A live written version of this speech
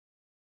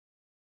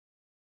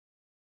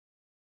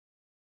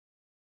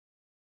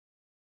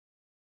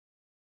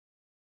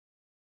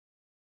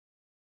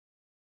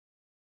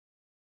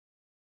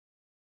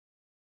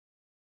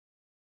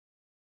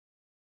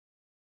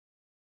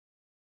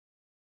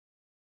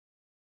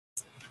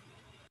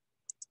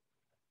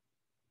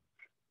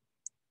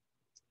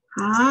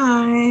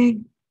Hi,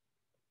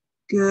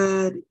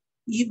 good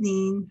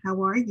evening.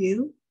 How are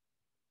you?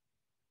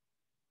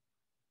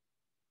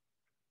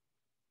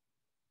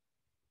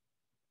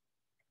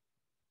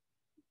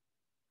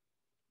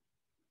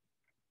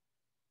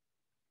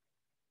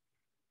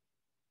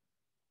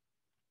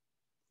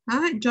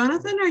 Hi,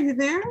 Jonathan, are you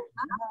there?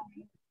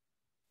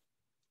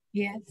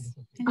 Yes.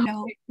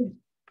 Hello. Okay,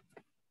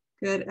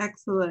 good,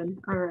 excellent.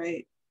 All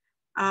right.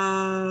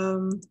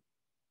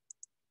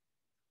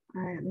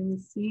 All right, let me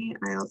see.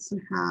 I also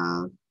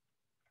have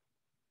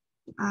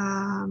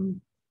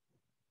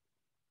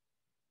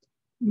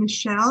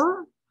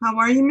Michelle. How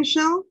are you,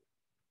 Michelle?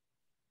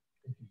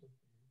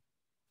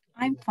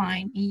 I'm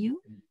fine. And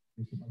you?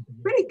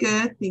 Pretty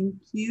good, thank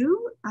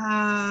you.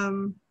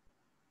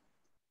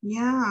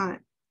 Yeah.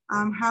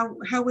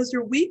 How was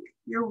your week?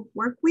 Your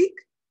work week?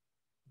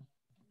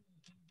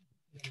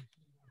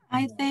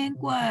 I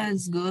think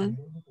was good.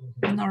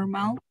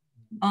 Normal.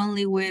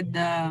 Only with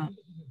the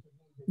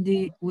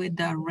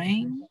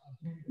rain.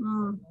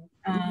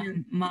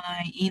 Mhm.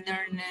 My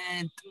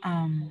internet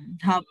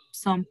have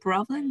some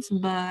problems,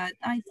 but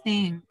I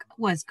think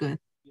was good.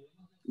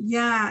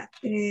 Yeah,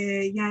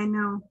 yeah, I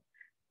know.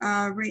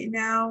 Right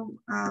now,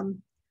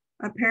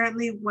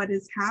 apparently what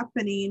is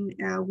happening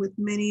with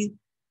many,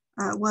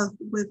 well,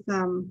 with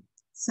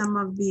some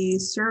of the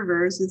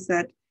servers is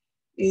that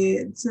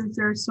since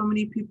there are so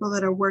many people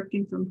that are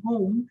working from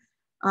home,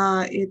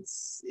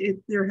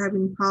 they're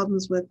having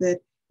problems with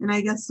it. And I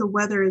guess the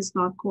weather is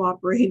not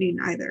cooperating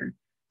either.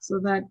 So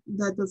that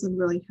doesn't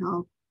really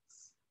help.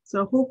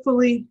 So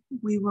hopefully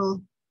we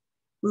will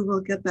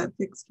get that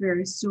fixed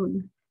very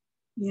soon.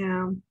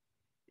 Yeah.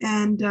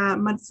 And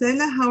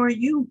Marcela, how are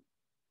you?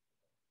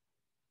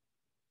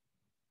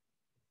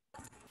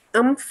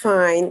 I'm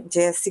fine,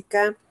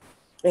 Jessica,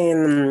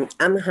 and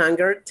I'm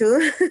hungry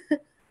too.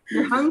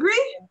 You're hungry?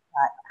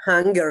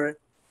 Hunger,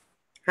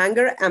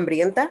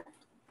 hambrienta.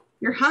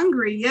 You're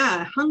hungry,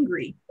 yeah,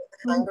 hungry.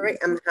 Hungry,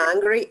 I'm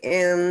hungry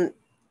and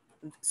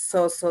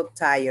so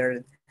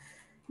tired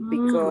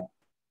because Mm.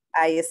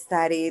 I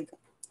started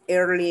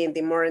early in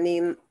the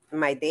morning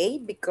my day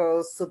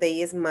because today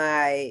is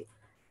my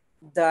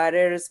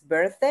daughter's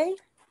birthday.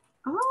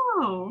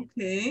 Oh,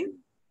 okay.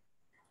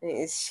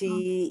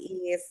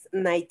 She is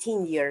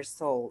 19 years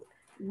old,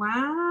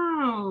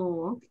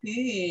 Wow,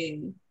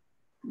 okay.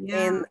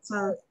 Yeah, and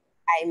so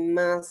I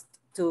must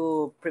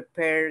to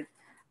prepare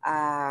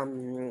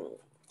um,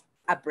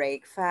 a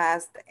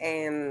breakfast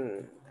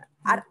and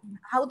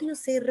how do you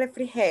say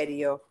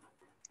refrigerio?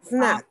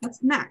 Snack. a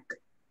snack,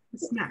 a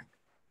snack.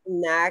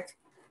 Snack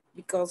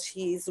because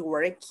she's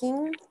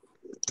working.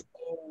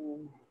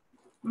 And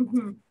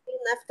Mm-hmm.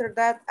 after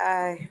that,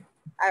 I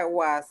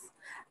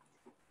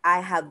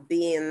have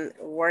been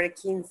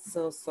working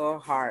so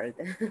hard.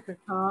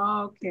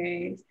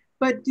 Okay.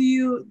 But do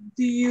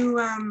you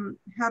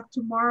have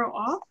tomorrow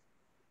off,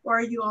 or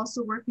are you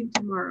also working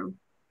tomorrow?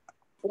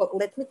 Well,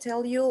 let me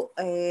tell you,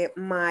 I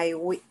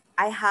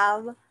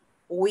have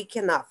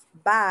weekend off,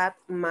 but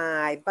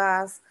my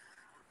boss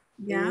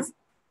Yeah. is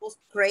was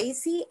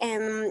crazy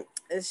and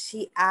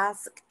she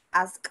asked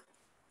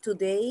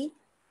today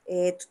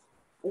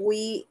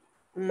we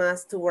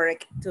must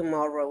work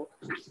tomorrow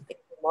in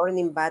the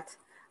morning, but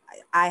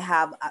I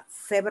have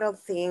several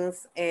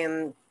things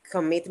and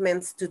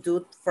commitments to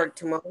do for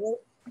tomorrow.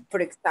 For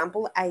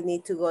example, I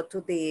need to go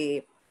to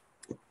the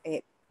uh,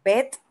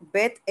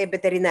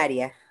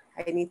 veterinaria.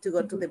 I need to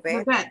go to the The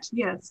vet vet,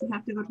 yes, you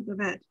have to go to the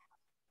vet.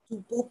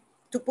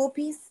 to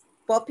puppies,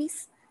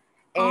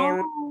 and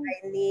Oh,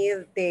 I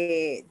need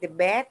the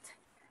vet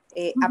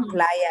mhm.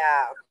 apply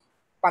a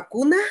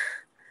vacuna.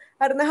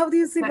 I don't know how do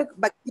you say The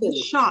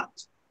vaccine. shot,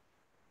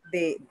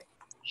 The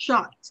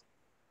shot.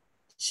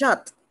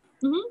 shot,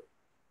 Mm-hmm.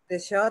 the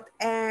shot,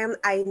 and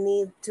I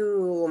need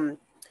to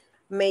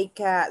make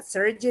a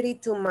surgery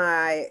to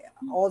my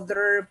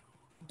other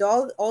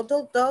adult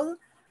dog,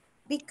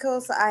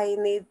 because I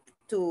need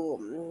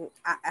to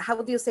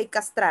how do you say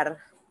castrar?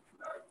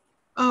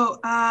 Oh,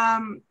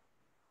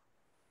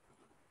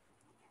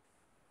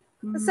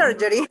 mm,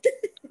 Surgery.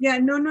 yeah,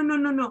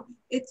 no.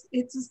 It's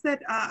just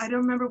that I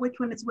don't remember which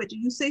one is which.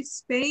 You say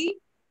spay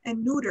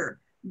and neuter,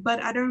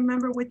 but I don't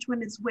remember which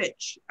one is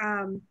which.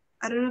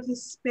 I don't know if the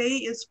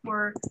spay is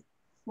for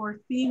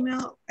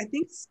female. I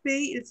think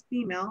spay is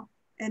female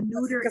and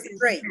neuter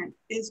Castrate.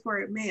 is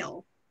for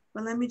male.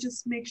 But let me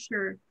just make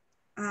sure.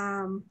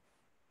 Um,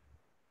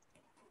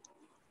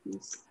 to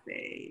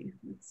spay.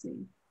 Let's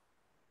see.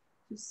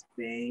 To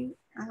spay.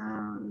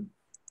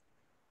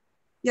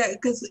 Yeah,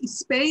 because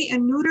spay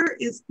and neuter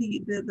is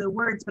the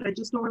words, but I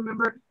just don't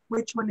remember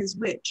which one is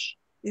which.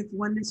 If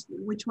one is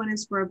which one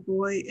is for a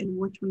boy and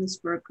which one is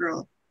for a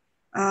girl.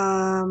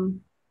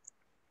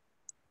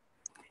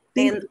 Think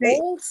And spay.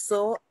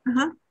 also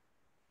Uh-huh.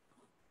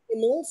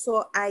 And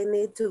also, I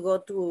need to go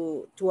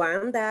to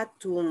ANDA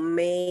to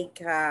make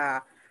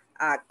a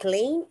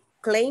claim.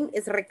 Claim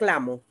is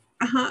reclamo.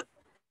 Uh-huh. To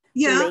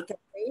Yeah. make a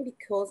claim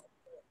because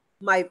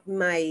my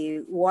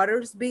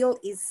water's bill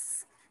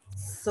is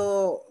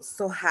so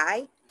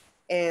high,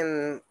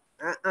 and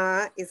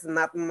It's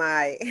not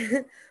my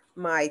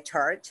my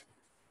charge.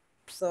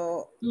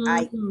 So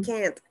I Mhm.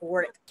 can't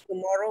work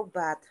tomorrow,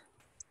 but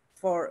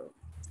for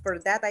for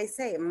that I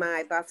say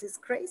my boss is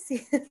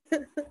crazy.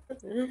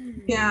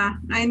 Yeah,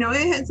 I know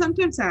it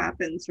sometimes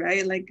happens,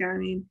 right? Like, I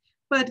mean,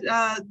 but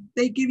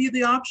they give you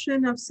the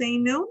option of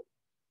saying no.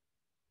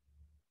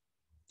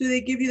 Do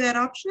they give you that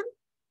option?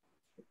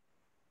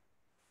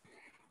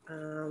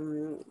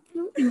 Can-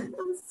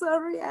 I'm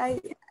sorry, I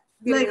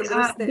didn't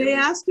Like, they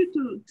understand. ask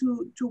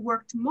you to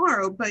work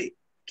tomorrow, but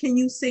can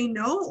you say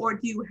no, or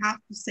do you have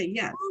to say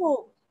yes?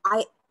 Oh,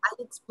 I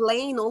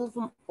explain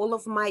all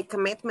of my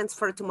commitments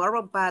for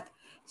tomorrow, but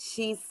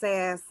she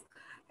says,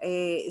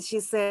 she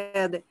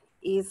said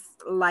it's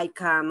like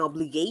an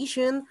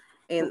obligation,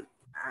 and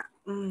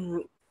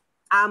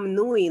I'm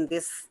new in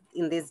this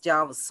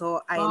job,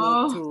 so I need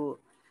Oh,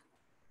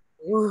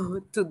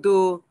 to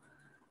do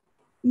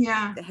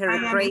yeah, her I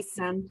crazy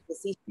understand.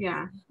 decision.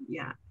 Yeah,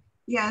 yeah,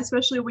 yeah.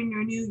 Especially when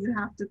you're new, you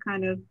have to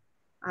kind of,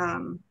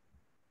 um,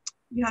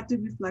 you have to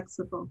be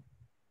flexible.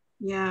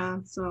 Yeah.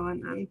 So,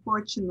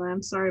 unfortunately,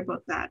 I'm sorry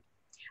about that.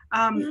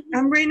 I'm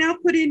right now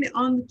putting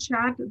on the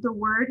chat the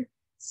word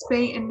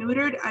spay and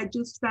neutered. I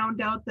just found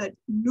out that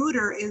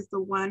neuter is the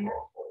one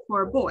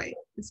for a boy,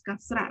 is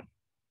castrar,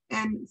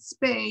 and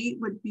spay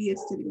would be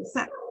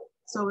esterilizar.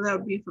 So that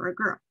would be for a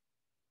girl.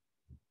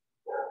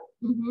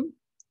 Mhm.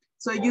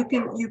 So you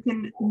can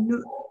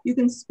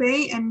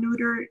spay and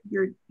neuter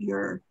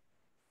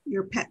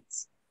your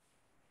pets.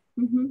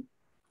 Mhm.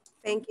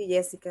 Thank you,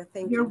 Jessica.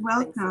 Thank You're you.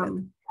 Thanks a lot.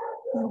 welcome.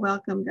 You're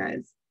welcome,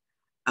 guys.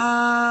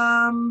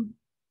 Um,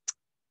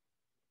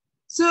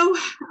 So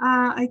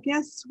I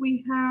guess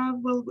we have,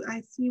 well, I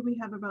see we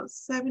have about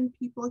 7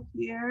 people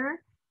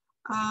here.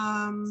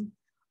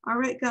 All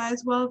right,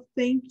 guys. Well,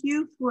 thank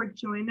you for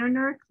joining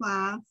our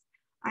class.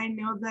 I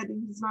know that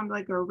it's not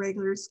like our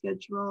regular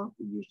schedule.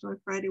 Usually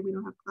Friday we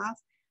don't have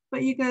class,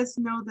 but you guys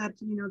know that,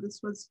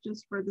 this was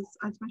just for this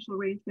a special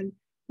arrangement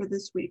for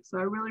this week. So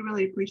I really,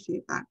 really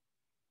appreciate that.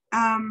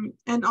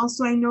 And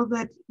also I know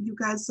that you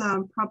guys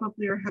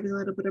probably are having a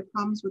little bit of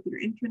problems with your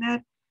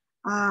internet.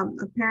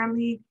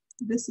 Apparently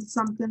this is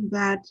something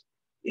that,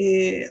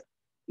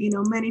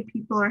 many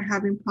people are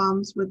having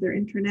problems with their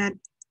internet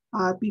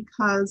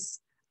because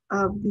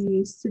of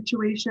the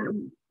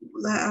situation.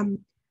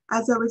 Um,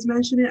 as I was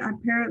mentioning,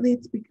 apparently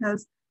it's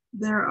because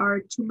there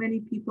are too many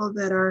people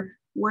that are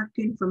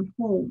working from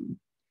home.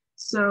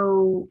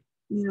 So,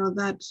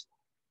 that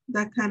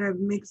kind of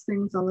makes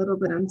things a little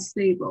bit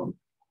unstable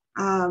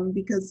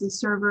because the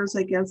servers,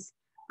 I guess,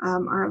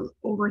 are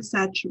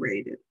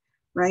oversaturated,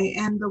 right?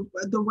 And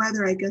the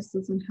weather, I guess,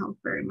 doesn't help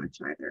very much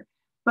either.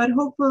 But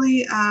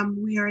hopefully,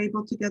 we are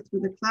able to get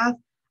through the class.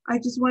 I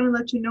just want to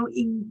let you know,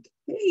 in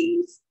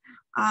case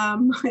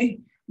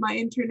my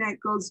internet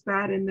goes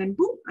bad and then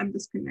boom, I'm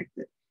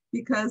disconnected.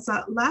 Because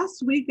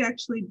last week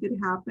actually did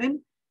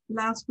happen.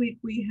 Last week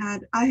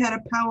I had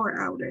a power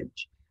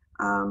outage.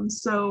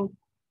 So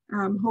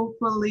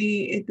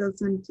hopefully it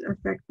doesn't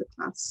affect the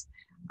class.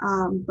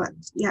 But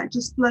yeah,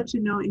 just to let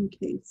you know in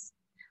case.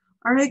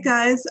 All right,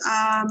 guys.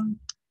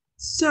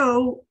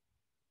 So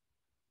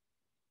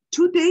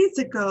 2 days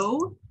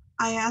ago,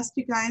 I asked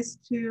you guys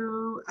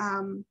to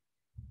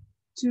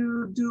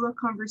do a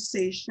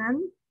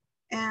conversation,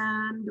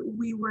 and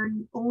we were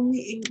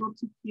only able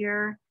to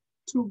hear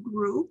 2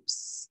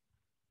 groups.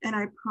 And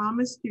I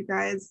promised you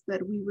guys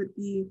that we would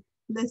be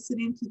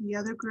listening to the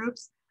other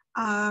groups.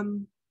 I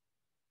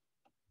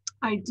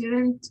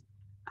didn't.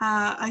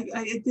 I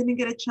didn't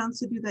get a chance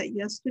to do that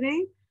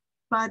yesterday,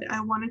 but I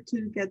wanted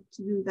to get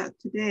to do that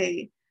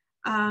today.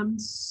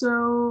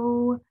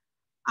 So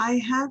I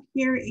have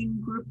here in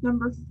group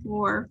number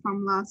 4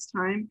 from last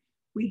time,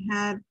 we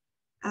had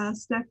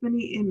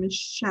Stephanie and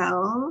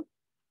Michelle,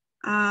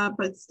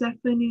 but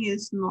Stephanie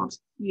is not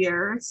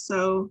here,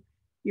 so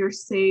you're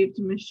saved,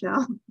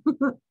 Michelle.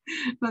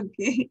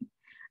 Okay.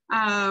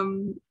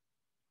 Um,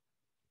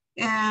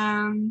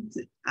 and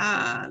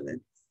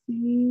let's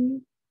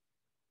see.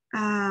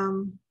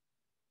 Um,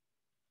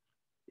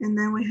 and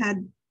then we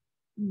had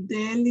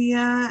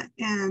Delia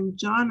and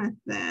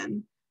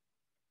Jonathan,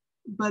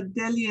 but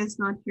Delia is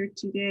not here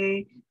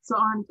today. So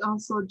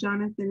also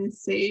Jonathan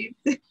is saved.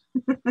 Okay,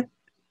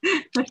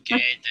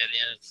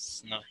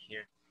 Delia's not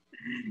here.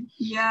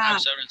 Yeah. I'm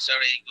sorry.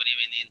 Good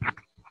evening,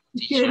 Good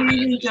teacher.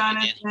 evening, Good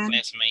Jonathan. evening,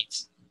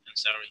 classmates. I'm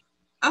sorry.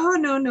 Oh,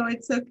 no,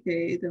 it's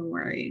okay. Don't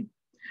worry.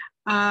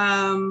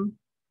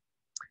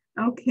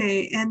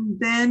 Okay, and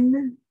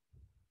then,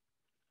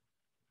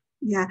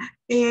 yeah,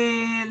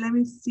 let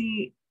me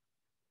see.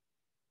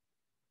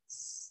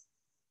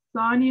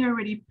 Sonia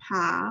already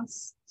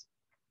passed.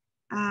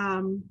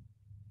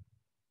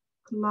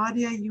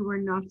 Claudia, you were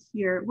not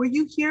here. Were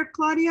you here,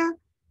 Claudia?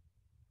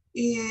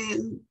 Eh,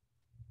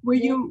 were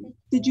Yes, you,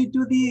 did you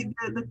do the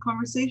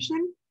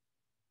conversation?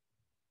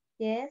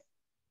 yes,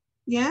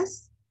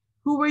 Yes?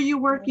 Who were you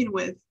yes. working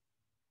with?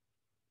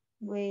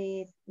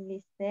 With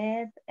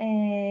Lisette.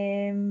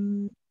 I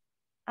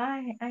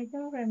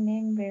don't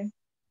remember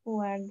who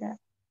are the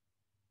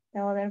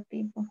other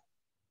people.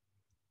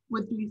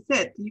 With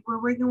Lisette. You were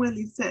working with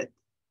Lisette.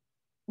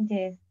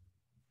 Yes.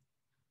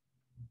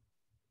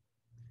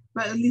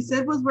 But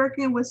Lisette was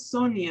working with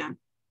Sonia.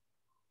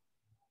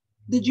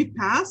 Did you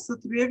pass, the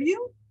three of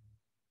you?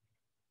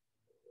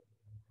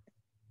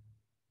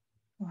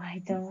 Oh,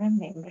 I don't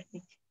remember.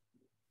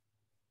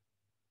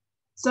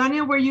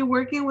 Sonia, were you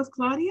working with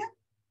Claudia?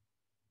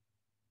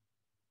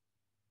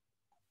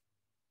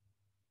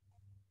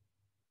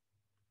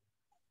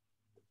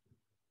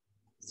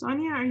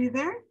 Sonia, are you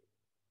there?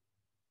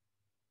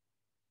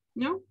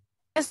 No?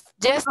 Yes,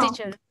 Oh,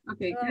 teacher.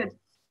 okay, good.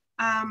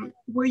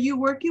 Were you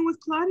working with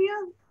Claudia?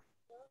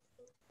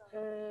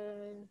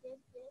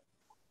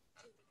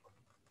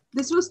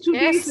 This was 2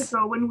 days Yes.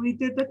 ago when we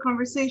did the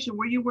conversation.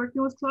 Were you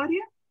working with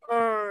Claudia?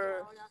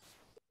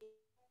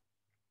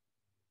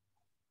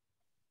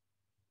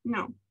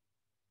 No.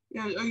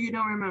 Yeah, or you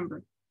don't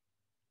remember?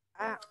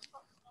 Okay.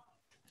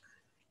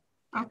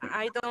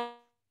 I don't.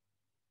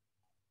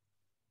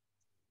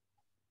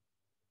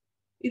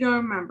 You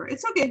don't remember.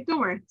 It's okay. Don't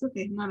worry. It's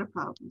okay. Not a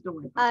problem. Don't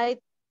worry about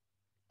it.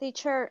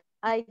 Teacher,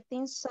 I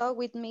think so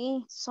with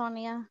me,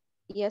 Sonia,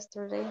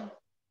 yesterday.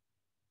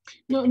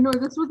 No,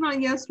 this was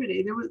not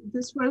yesterday.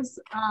 This was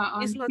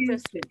on It's not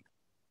Tuesday.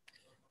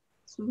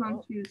 This was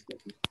on Tuesday.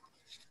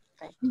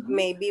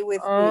 Maybe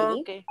with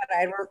me, Okay. but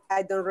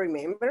I don't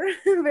remember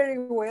very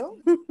well.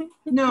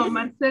 No,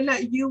 Marcela,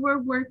 you were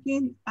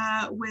working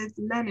with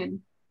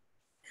Lennon.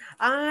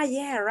 Ah,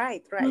 yeah,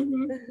 right.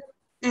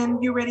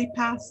 And you already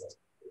passed.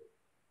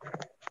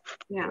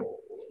 Yeah.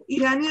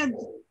 Irania,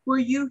 were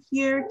you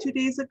here 2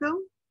 days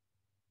ago?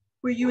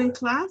 Were you in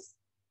class?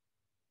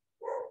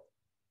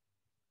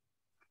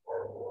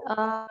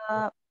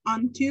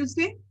 On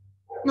Tuesday?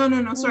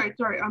 No, sorry,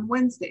 on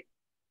Wednesday.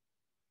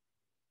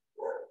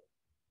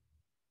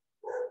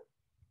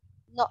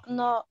 No,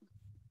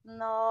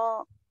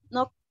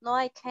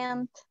 I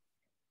can't.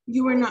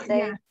 You were not, Say.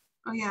 yeah.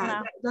 Oh yeah,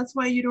 No. that's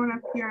why you don't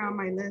appear on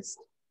my list.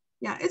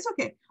 Yeah, it's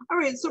okay. All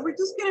right, so we're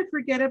just gonna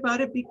forget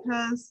about it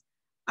because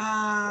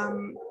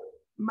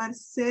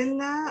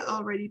Marcela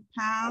already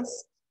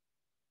passed.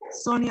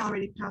 Sonia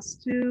already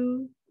passed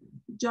too.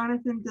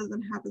 Jonathan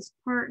doesn't have his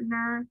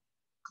partner.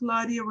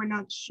 Claudia, we're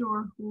not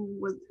sure who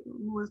was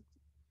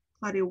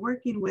Claudia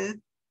working with.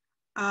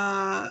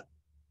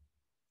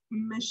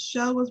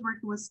 Michelle was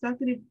working with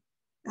Stephanie,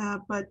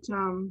 but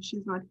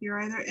she's not here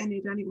either. And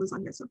Idani was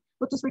on here, so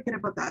we'll just forget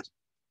about that.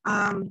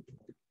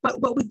 But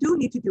what we do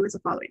need to do is the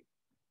following.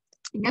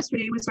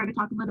 Yesterday, we started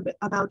talking a little bit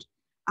about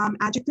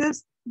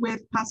adjectives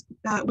with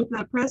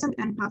the present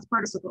and past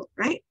participle,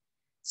 right?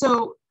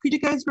 So could you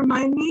guys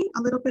remind me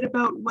a little bit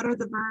about what are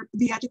the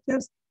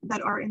adjectives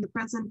that are in the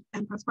present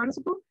and past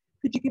participle?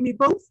 Could you give me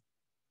both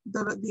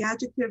the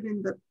adjective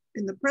in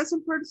the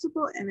present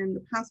participle and in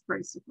the past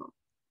participle?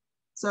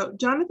 So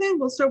Jonathan,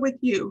 we'll start with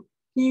you.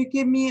 Can you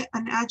give me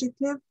an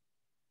adjective?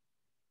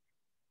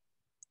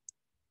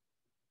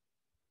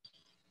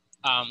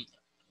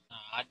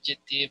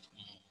 Adjective.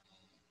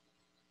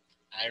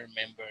 I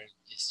remember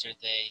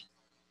yesterday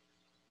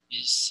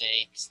you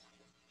said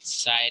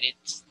excited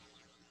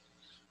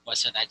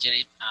was an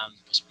adjective and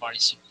was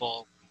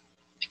participle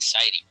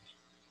exciting.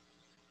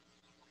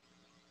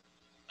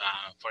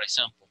 For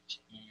example,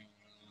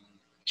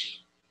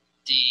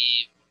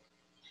 the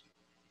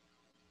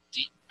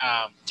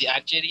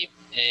adjective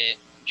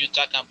you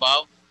talk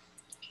about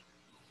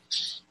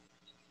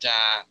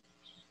the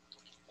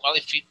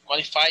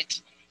qualified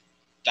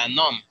the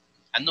noun,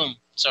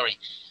 sorry,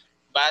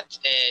 but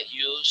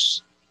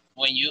use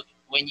when you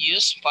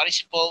use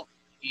participle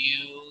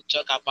you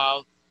talk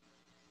about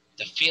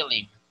the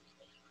feeling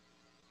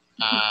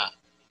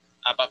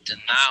about the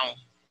noun,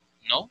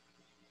 no?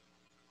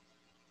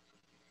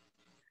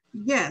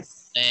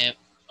 Yes.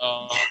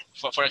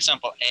 For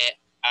example,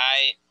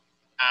 I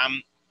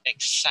am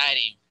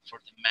excited for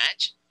the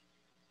match.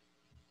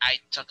 I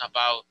talk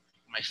about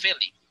my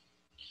feeling,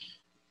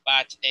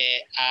 but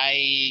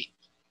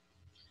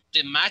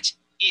the match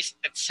is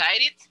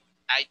excited.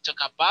 I talk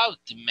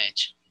about the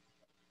match.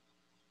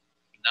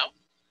 No,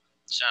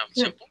 sounds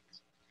simple.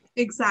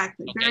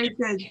 Exactly. Okay.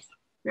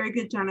 Very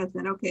good,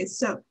 Jonathan. Okay,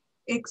 so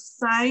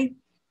excite.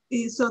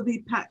 So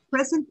the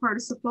present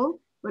participle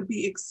would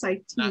be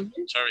exciting.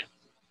 Sorry.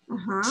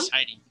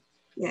 Exciting.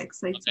 Yeah,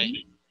 exciting.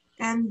 Okay.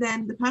 And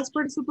then the past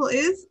participle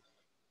is?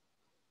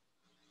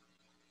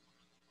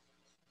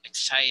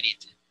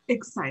 Excited.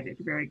 Excited.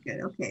 Very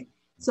good. Okay.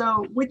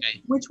 So which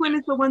one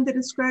is the one that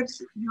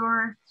describes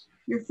your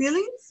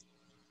feelings?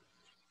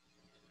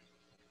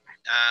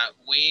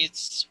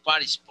 With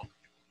participle.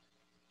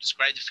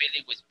 Describe the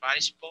feeling with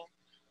participle.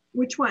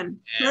 Which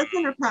one?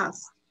 Present or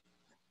past?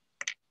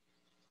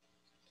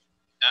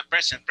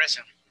 Present,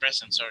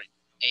 sorry.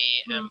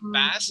 And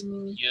past,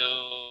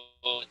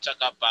 you talk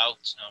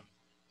about,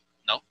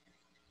 no?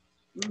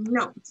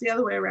 No, it's the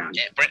other way around.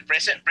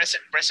 Present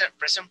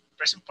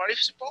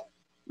participle,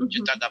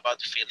 you talk about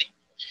the feeling.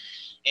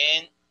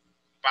 And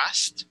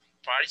past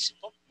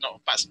participle, no,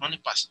 past, only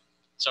past.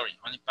 Sorry,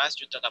 only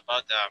past, you talk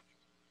about the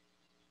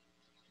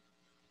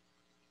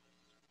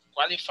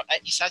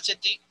qualified, is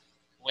adjective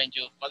when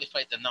you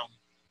qualify the noun.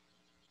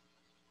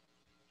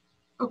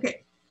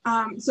 Okay.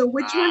 So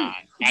which one?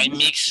 I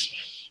mix.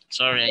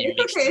 Sorry, I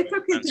mixed. It's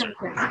okay,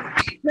 Jonathan.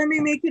 Let me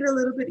make it a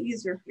little bit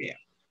easier for you.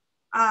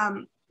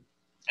 I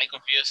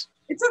confused.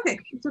 It's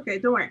okay,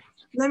 don't worry.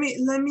 Let me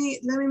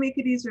make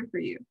it easier for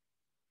you.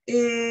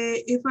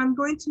 If I'm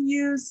going to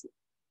use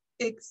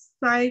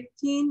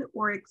exciting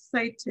or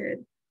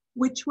excited,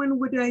 which one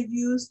would I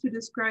use to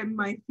describe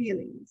my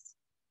feelings?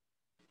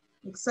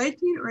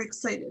 Exciting or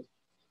excited?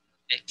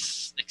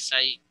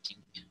 Exciting.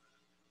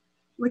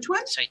 Which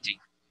one?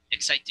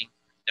 Exciting.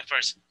 The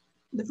first.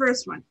 The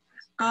first one.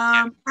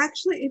 Yeah.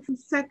 Actually, it's the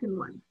second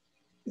one.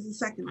 It's the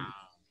second one.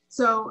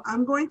 So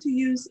I'm going to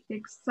use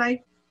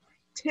excited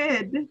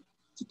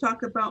to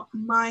talk about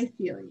my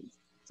feelings.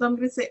 So I'm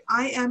going to say,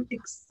 I am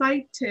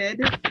excited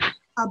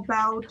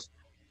about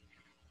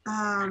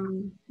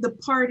the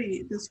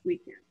party this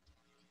weekend.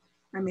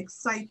 I'm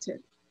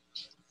excited.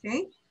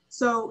 Okay.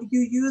 So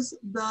you use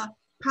the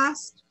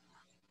past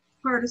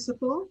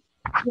participle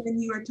when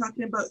you are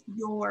talking about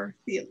your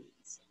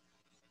feelings.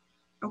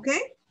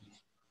 Okay.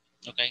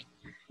 Okay.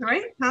 All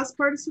right. Past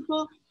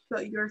participle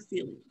about your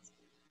feelings.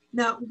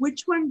 Now,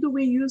 which one do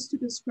we use to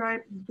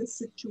describe the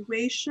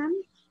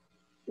situation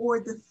or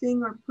the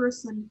thing or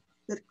person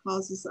that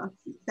causes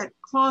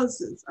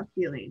a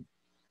feeling?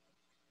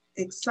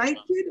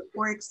 Excited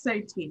or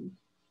exciting?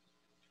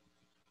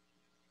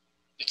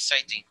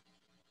 Exciting.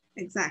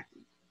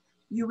 Exactly.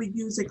 You would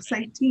use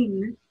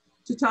exciting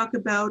to talk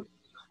about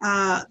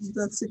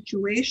the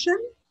situation,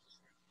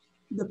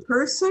 the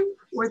person,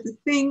 or the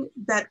thing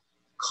that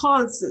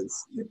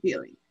causes the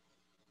feeling.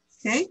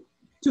 Okay.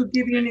 To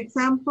give you an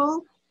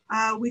example,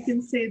 we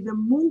can say the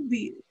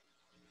movie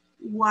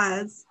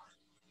was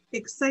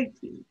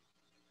exciting,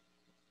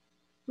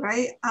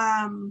 right?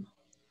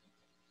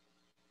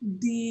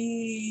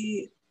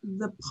 The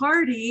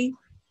party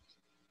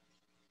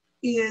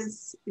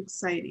is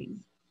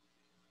exciting.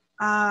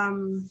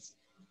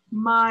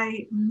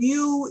 My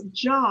new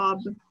job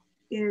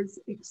is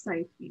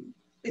exciting.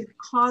 It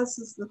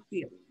causes the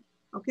feeling.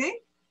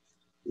 Okay?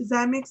 Does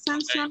that make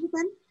sense,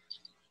 Jonathan?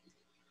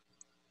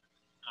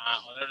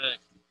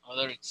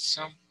 Other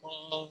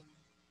example.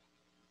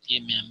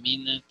 Give me a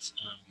minute.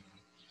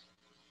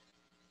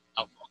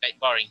 Okay,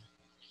 boring.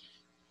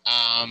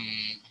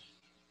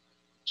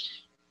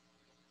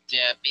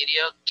 The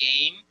video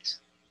game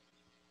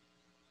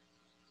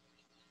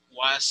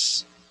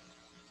was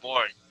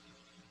bored.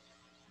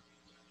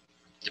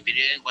 The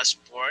video game was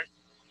bored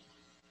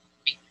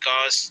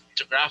because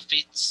the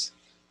graphics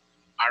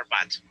are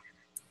bad.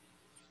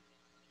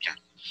 Yeah.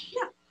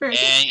 Yeah. Very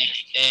good.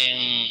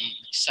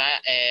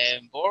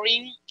 And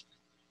boring.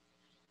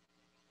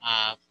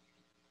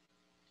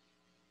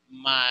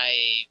 My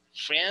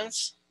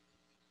friends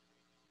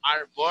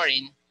are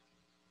boring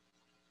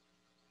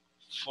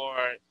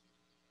for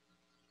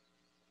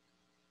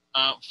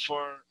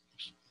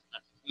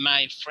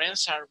my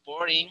friends are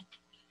boring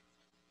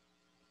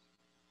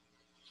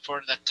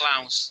for the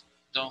clowns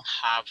don't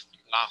have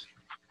love.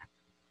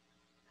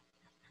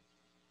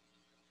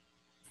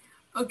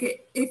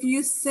 Okay, if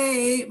you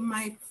say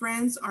my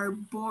friends are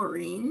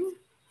boring,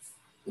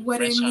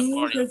 what it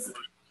means is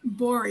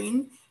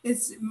boring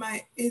is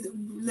it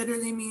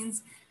literally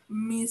means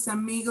mis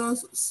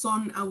amigos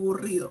son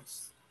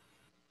aburridos.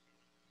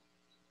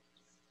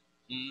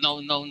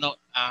 No.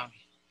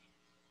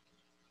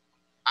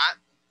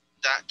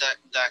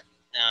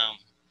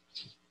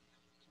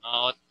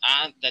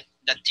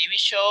 The TV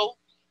show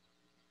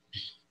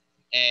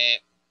the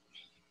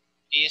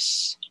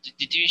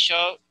TV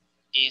show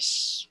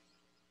is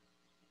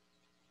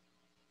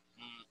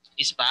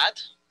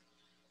bad.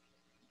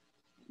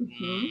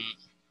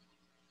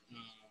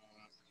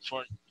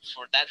 For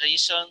that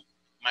reason,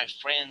 my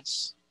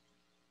friends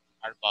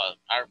are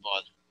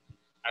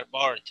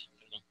bored.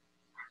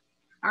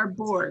 Are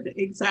bored,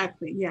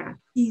 exactly, yeah.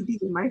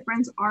 ED, my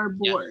friends are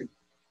bored.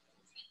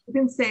 Yeah. You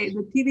can say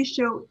the TV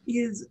show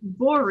is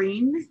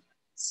boring,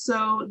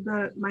 so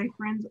my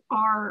friends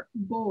are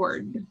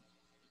bored.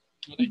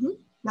 Okay.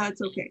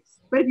 That's okay.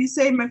 But if you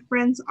say my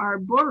friends are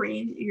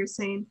boring, you're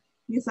saying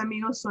mis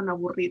amigos son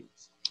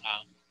aburridos.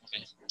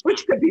 Okay.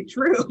 Which could be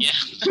true. Yeah.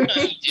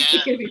 Right? Yeah.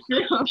 It could be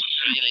true.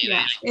 Really.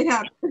 It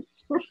happens.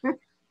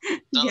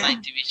 Don't like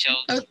TV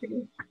shows.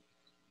 Okay.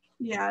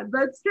 Yeah,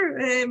 that's true.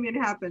 I mean,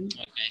 it happens.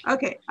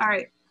 Okay. All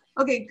right.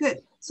 Okay,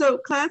 good. So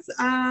class,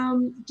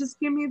 just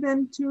give me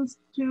then two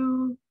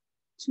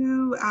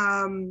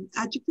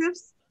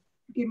adjectives.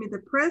 Give me the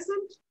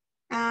present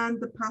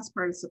and the past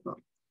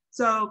participle.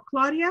 So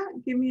Claudia,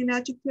 give me an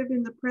adjective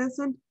in the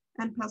present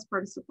and past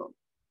participle.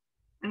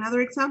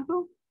 Another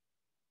example?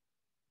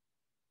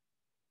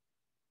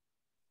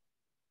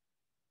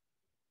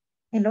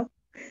 Hello.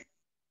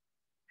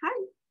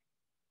 Hi.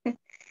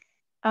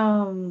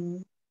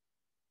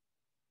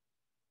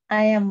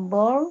 I am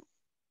bored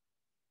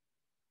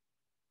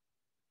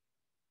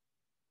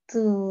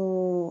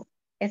to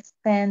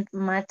spend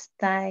much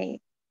time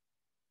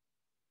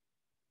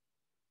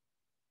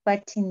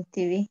watching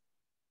TV.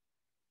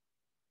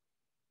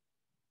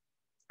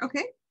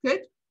 Okay,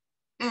 good.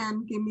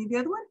 And give me the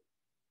other one.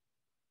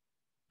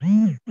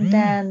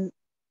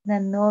 The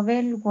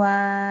novel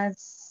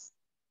was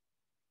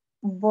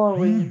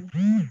boring.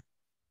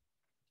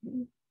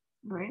 All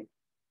right.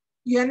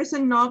 You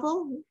understand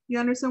novel? You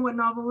understand what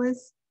novel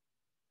is?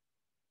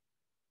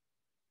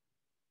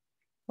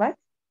 What?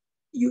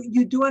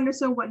 You do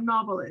understand what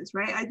novel is,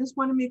 right? I just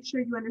want to make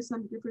sure you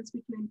understand the difference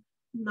between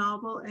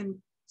novel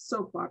and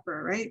soap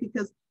opera, right?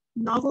 Because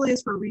novel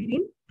is for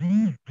reading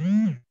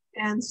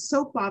and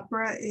soap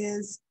opera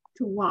is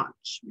to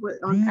watch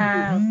on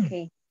TV.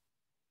 Okay.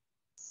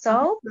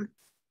 So,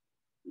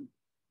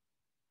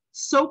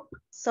 Soap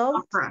soap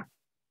opera.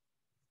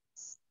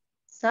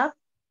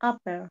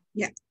 opera.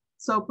 Yeah,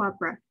 soap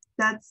opera.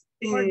 That's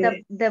Or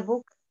it. the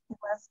book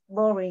was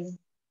boring.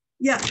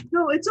 Yeah,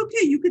 no, it's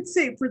okay. You could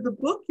say for the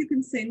book, you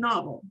can say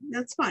novel.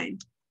 That's fine.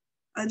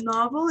 A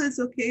novel is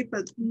okay,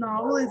 but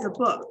novel is a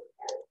book.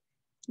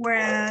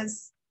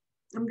 Whereas,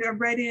 I'm gonna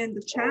write it in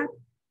the chat,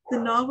 the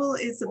novel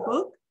is a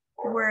book,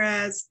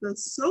 whereas the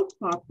soap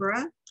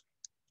opera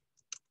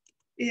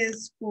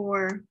is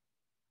for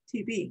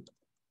TV.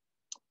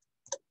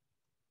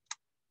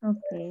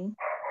 Okay.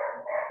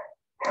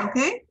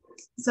 Okay,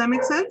 does that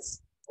make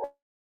sense?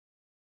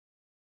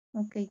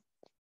 Okay.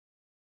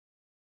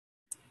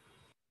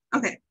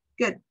 Okay,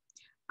 good.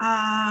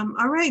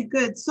 All right,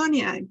 good.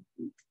 Sonia,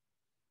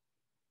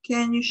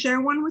 can you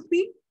share one with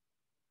me?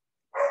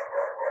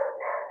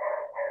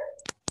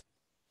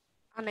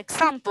 An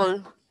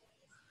example.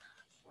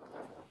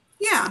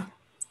 Yeah.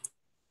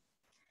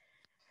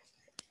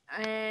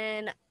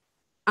 And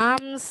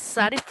I'm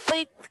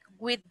satisfied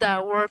with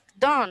the work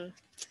done.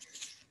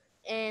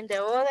 And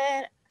the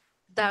other,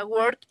 the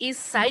work is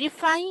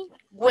satisfying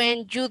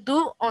when you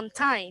do on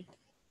time.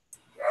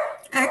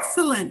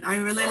 Excellent. I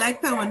really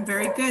like that one.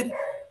 Very good.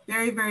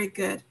 Very, very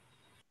good.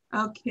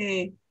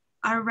 Okay.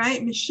 All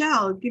right,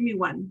 Michelle, give me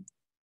one.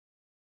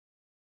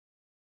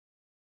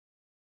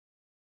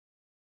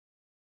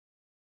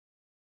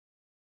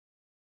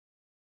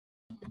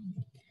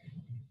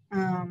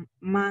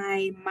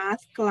 My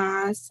math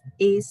class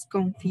is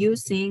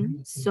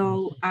confusing,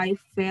 so I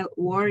felt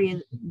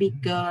worried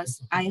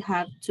because I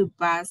have to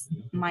pass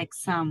my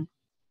exam.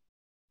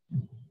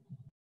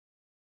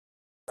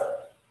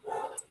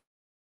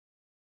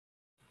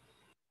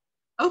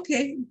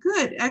 Okay,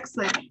 good,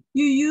 excellent.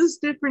 You use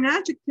different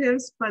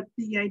adjectives, but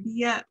the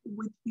idea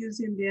with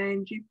using the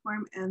ing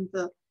form and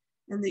the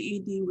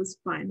ed was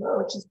fine,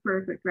 which is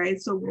perfect, right?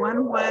 So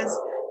one was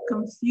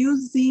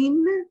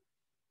confusing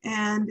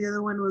and the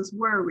other one was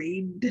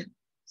worried.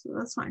 So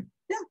that's fine.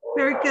 Yeah,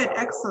 very good,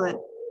 excellent.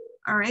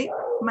 All right,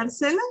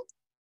 Marcela?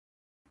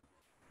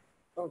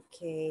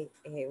 Okay,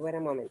 wait a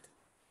moment.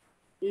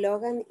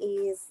 Logan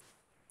is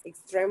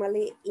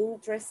extremely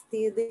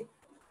interested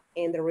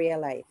in the real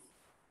life.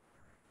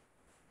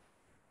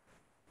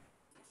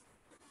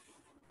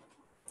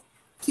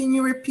 Can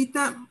you repeat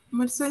that,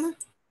 Marcela?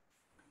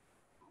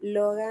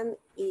 Logan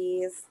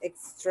is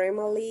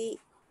extremely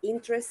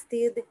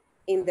interested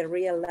in the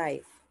real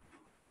life.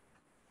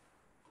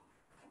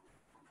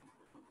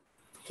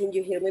 Can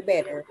you hear me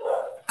better?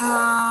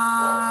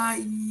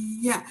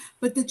 Yeah,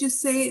 but did you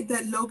say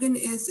that Logan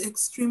is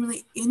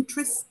extremely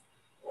interested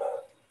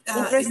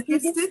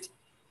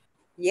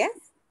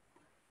Yes.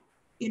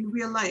 in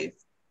real life?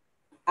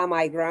 Am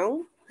I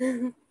wrong?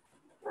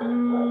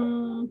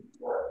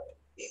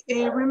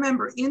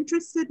 Remember,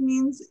 interested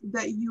means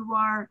that you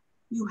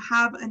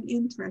have an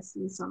interest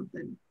in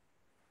something.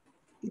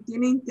 Que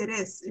tiene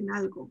interés en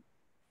algo.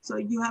 So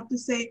you have to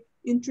say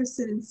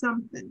interested in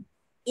something.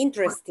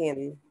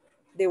 Interesting.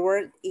 The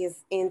word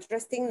is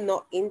interesting,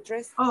 not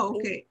interest. Oh,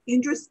 okay.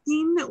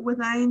 Interesting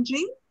with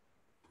ing?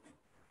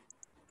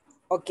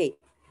 Okay.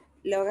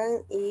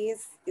 Logan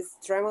is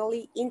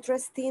extremely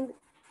interesting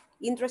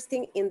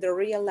in the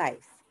real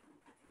life.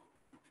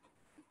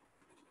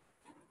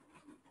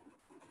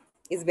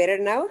 Is better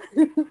now?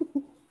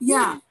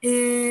 Yeah.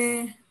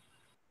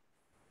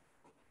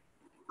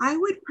 I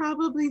would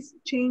probably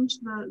change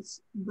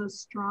the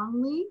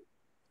strongly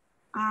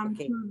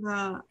Okay. to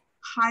the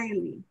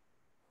highly.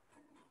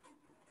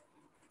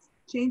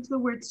 Change the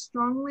word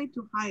strongly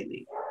to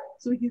highly.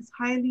 So he's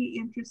highly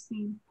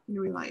interesting in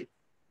real life.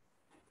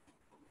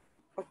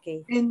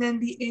 Okay. And then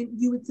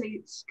you would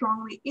say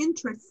strongly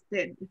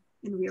interested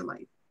in real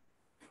life.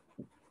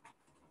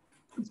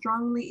 I'm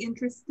strongly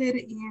interested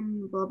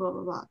in blah, blah,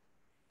 blah, blah.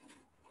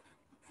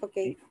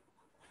 Okay.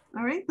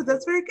 All right, but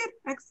that's very good.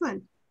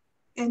 Excellent.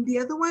 And the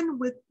other one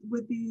with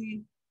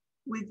the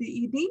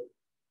ed?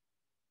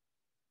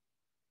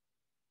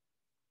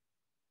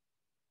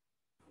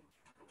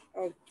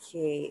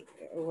 Okay,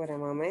 wait a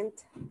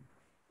moment.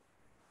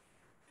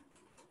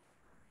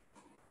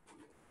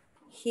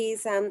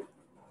 He's an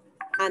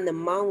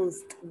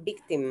unannounced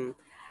victim.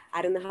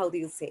 I don't know how do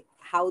you say,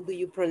 how do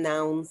you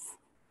pronounce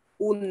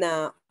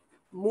una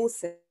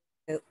mused?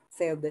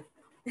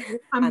 Amused.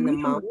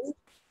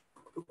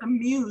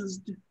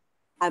 Amused.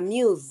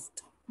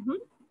 Amused.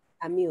 Mm-hmm.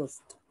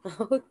 Amused.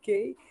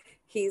 Okay.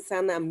 He's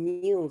an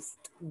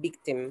amused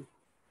victim.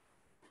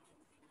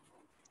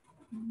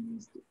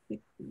 Amused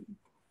victim.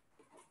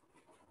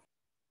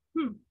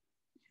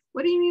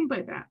 What do you mean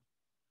by that?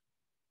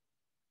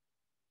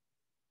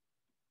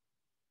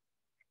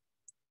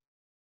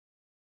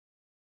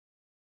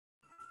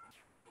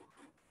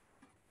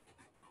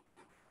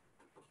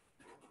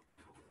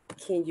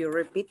 Can you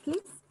repeat,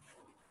 please?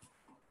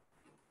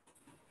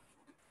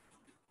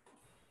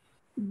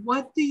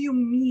 What do you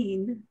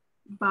mean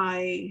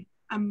by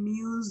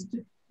amused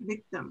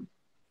victim?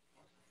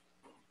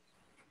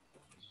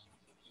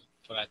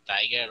 For a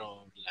tiger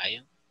or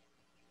lion.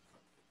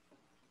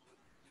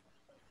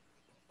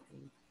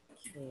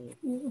 Okay.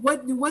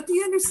 What do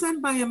you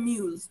understand by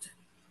amused?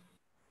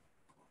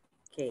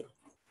 Okay.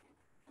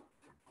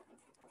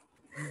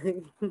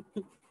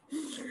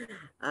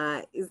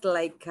 It's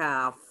like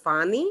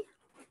funny.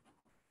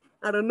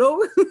 I don't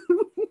know.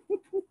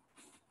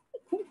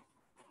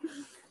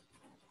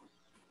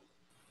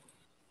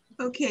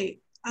 Okay,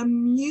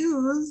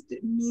 amused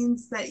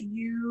means that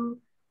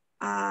you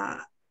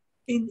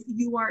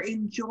you are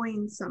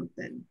enjoying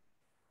something.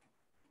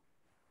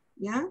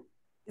 Yeah?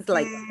 It's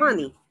like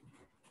funny.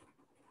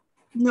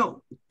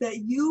 No, that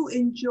you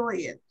enjoy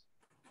it.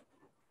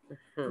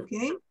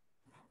 Okay?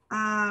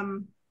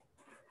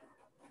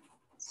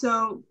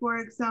 So for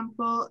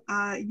example,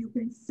 you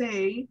can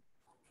say,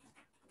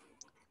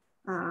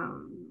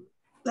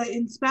 like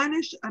in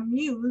Spanish,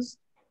 amused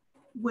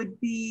would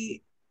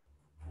be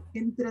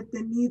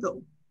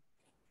entretenido.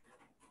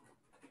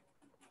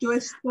 Yo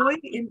estoy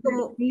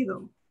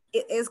entretenido.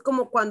 Es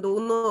como cuando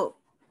uno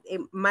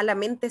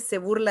malamente se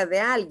burla de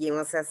alguien,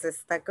 o sea, se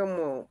está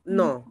como,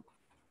 no.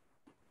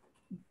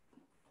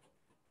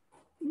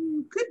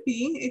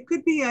 It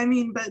could be, I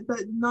mean, but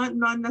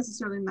not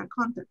necessarily in that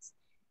context.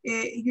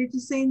 You're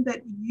just saying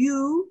that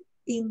you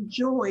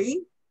enjoy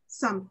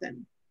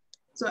something.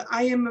 So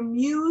I am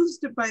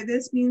amused by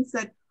this means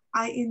that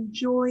I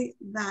enjoy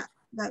that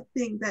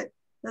thing, that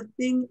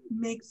thing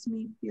makes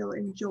me feel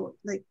enjoy,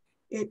 like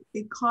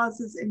it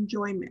causes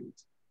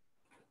enjoyment.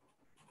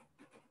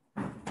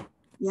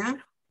 Yeah.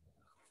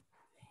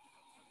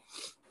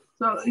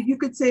 So you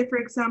could say, for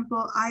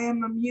example, I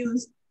am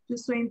amused, yo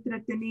soy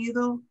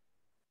entretenido,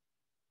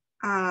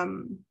 o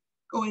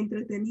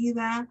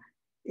entretenida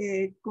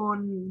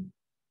con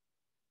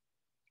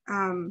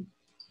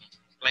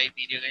Play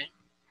video game.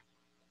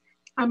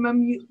 I'm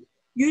amused.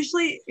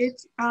 Usually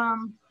it's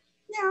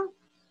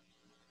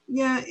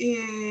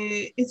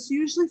it's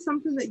usually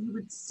something that you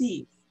would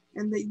see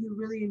and that you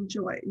really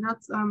enjoy.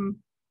 Not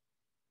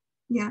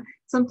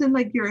something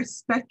like you're a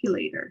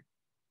speculator.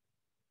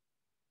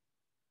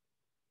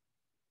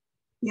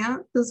 Yeah,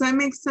 does that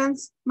make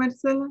sense,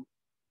 Marcela?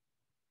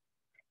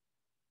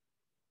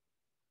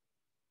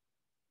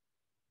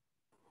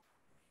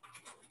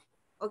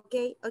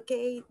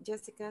 Okay,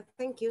 Jessica,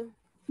 thank you.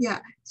 Yeah,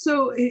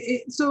 so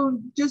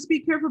so just be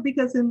careful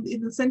because in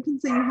the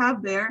sentence that you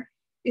have there,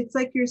 it's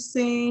like you're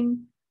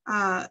saying,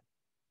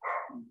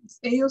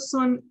 ellos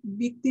son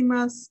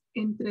víctimas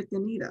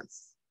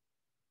entretenidas,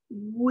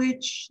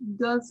 which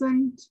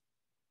doesn't,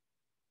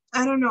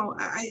 I don't know,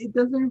 it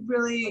doesn't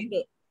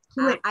really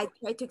click. I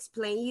try to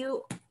explain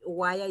you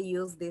why I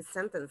use this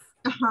sentence.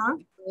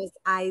 Because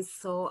I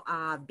saw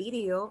a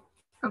video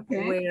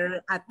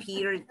where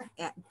appeared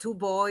two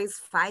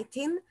boys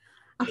fighting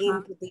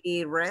into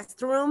the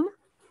restroom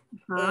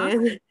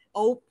and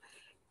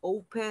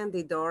open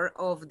the door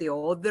of the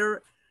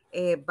other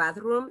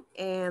bathroom,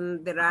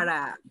 and there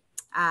are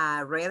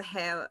a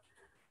red-haired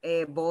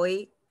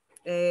boy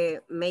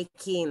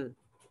making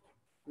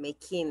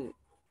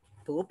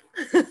poop.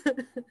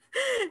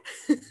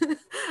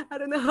 I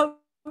don't know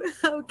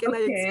how can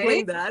I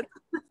explain that.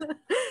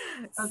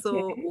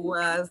 So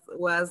was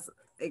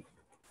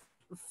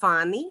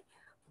funny,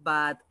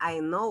 but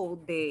I know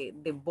the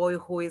boy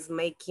who is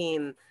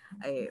making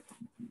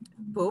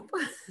poop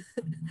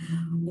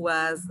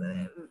was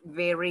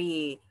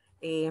very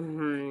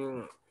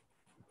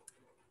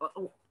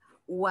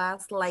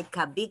was like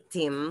a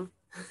victim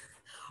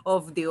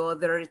of the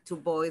other two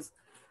boys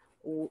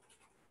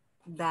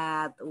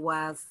that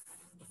was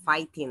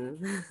fighting.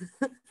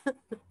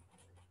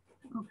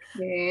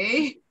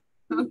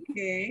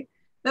 Okay,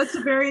 that's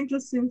a very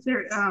interesting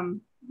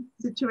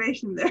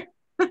situation there.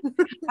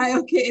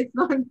 It's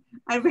not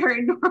a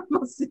very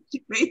normal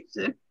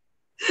situation.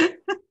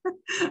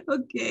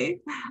 Okay.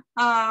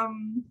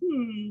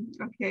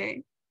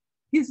 Okay.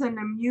 He's an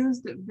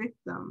amused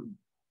victim.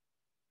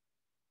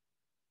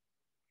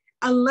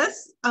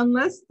 Unless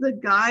the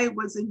guy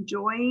was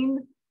enjoying,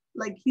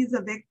 like he's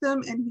a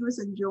victim and he was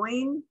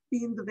enjoying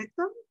being the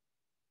victim.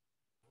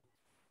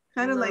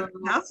 Kind of like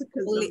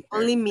masochism.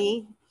 Only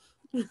me.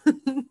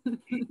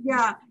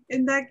 Yeah,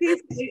 in that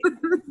case, it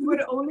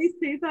would only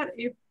say that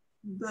if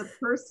the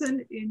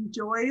person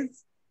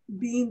enjoys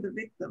being the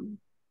victim.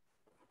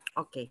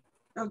 Okay.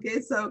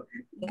 Okay, so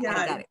yeah,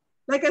 I got it.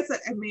 Like I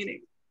said, I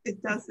mean,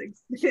 it does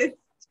exist.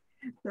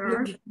 There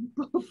are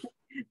people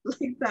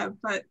like that,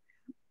 but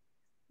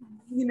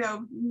you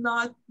know,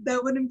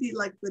 that wouldn't be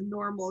like the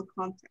normal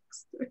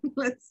context.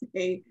 Let's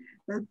say.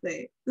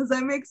 Does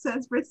that make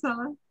sense,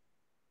 Priscilla?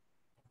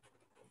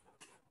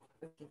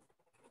 Okay.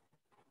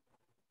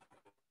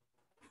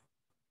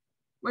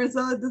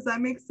 Marcela, does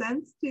that make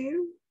sense to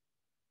you?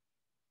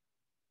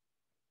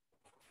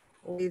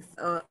 With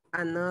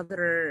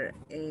another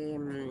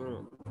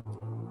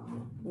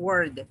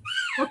word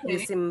Okay.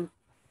 using,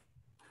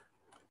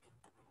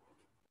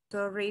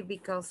 sorry,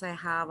 because I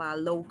have a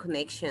low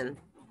connection.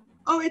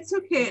 Oh, it's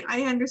okay.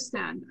 I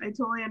understand. I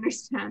totally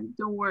understand.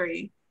 Don't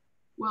worry.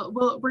 Well,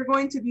 we're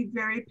going to be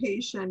very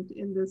patient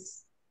in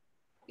this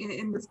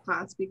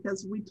class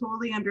because we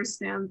totally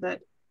understand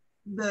that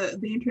the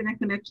internet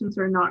connections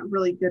are not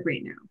really good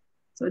right now.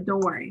 So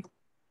don't worry.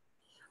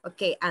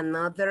 Okay,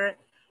 another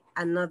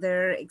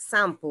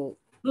example.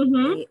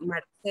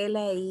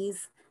 Marcela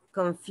is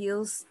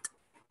confused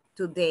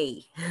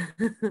today.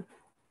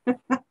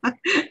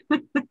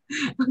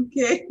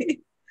 Okay.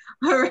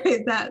 All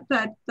right.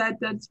 That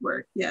does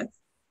work. Yes.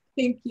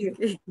 Thank you.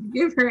 Thank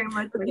you very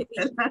much,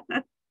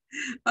 Marcela.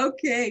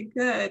 Okay,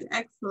 good.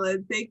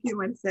 Excellent. Thank you,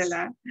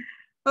 Marcela.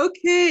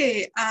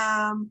 Okay.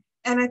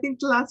 And I think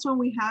the last one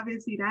we have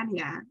is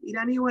Irania.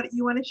 Irania, what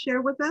you want to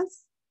share with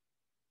us?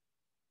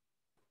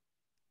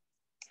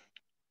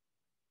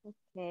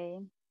 Okay.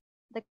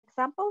 The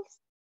examples?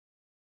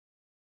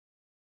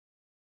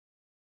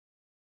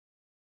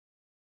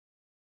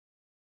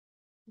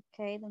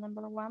 Okay, the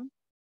number one.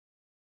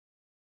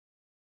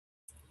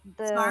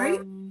 Sorry?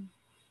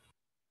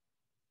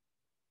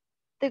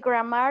 The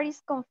grammar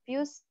is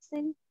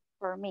confusing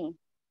for me.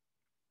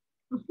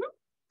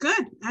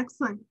 Good,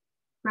 excellent.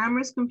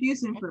 Grammar is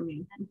confusing for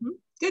me.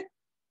 Good.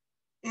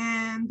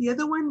 And the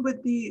other one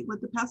with the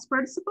past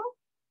participle?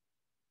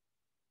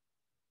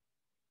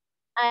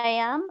 I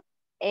am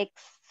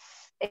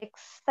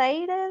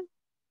excited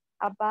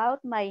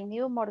about my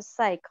new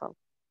motorcycle.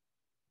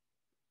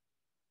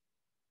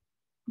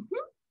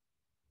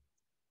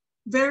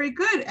 Very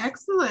good,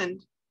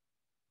 excellent.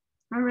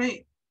 All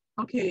right.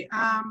 Okay,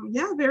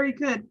 yeah, very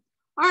good.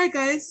 All right,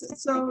 guys,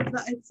 so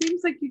it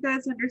seems like you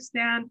guys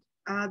understand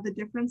the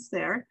difference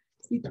there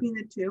between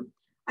the two.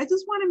 I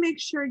just want to make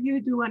sure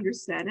you do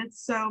understand it.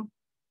 So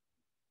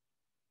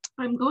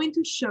I'm going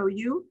to show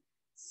you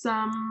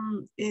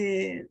some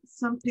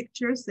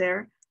pictures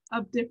there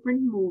of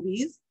different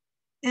movies.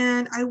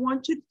 And I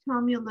want you to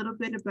tell me a little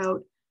bit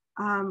about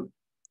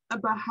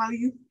how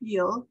you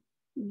feel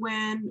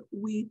when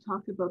we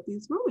talk about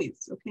these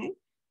movies, okay?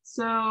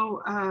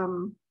 So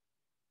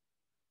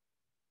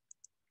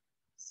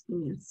just give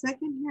me a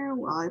second here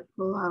while I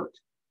pull out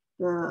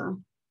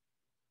the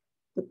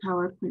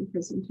PowerPoint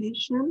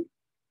presentation.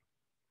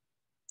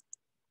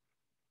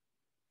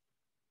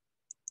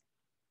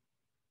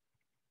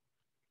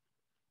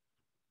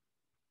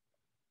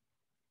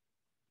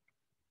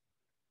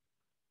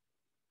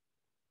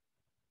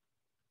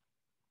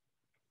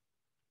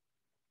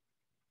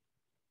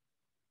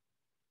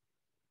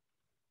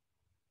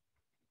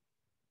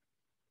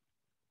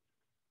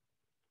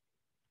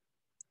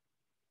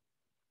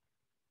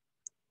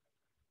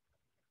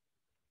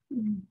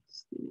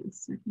 Just give me a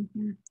second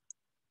here.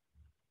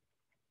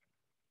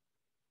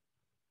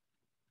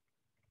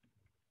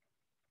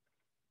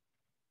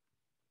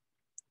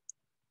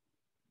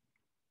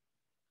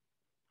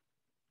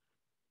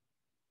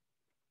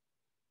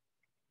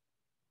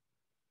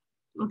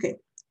 Okay,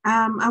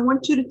 I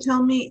want you to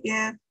tell me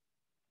if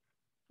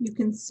you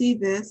can see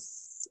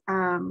this.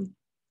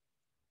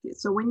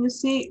 So when you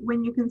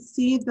can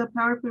see the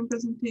PowerPoint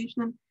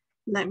presentation,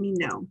 let me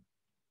know.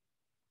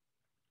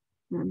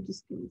 I'm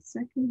just giving a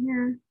second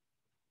here.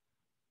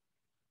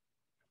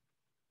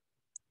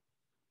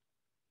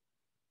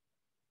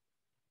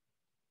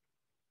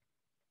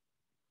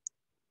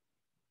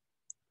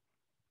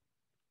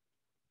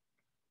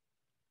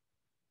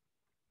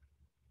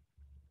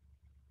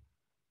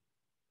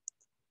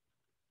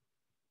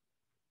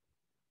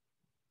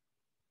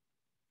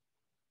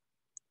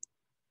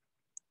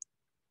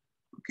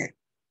 Okay.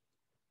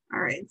 All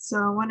right, so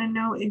I want to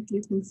know if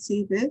you can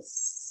see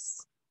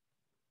this.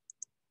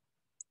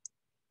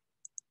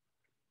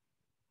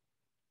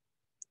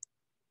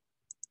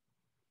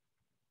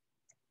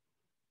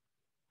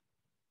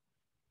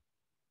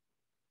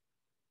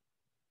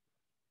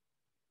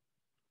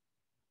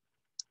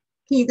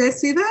 Can you guys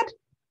see that?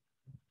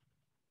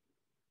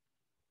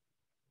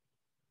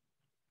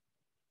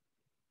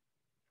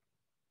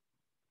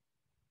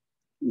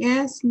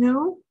 Yes,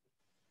 no?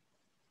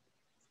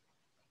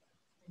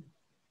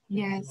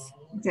 Yes.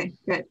 Okay,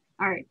 good.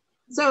 All right.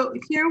 So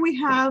here we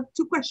have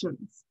two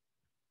questions.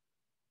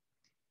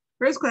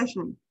 First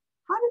question,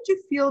 how did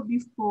you feel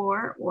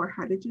before or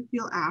how did you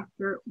feel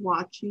after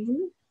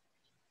watching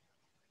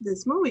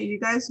this movie? You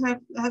guys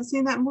have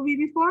seen that movie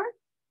before?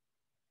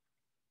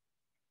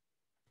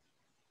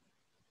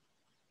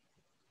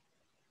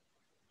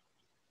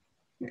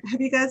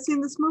 Have you guys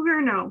seen this movie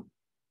or no?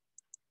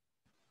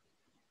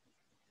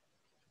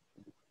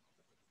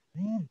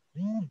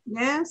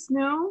 Yes,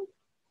 no?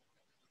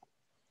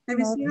 Have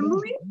you seen the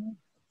movie?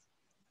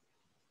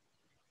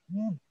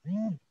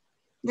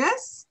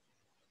 Yes?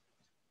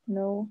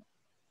 No.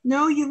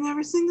 No, you've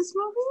never seen this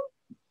movie?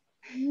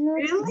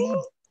 Really?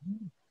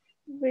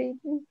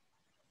 Really?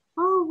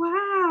 Oh,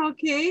 wow,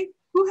 okay.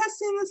 Who has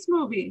seen this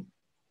movie?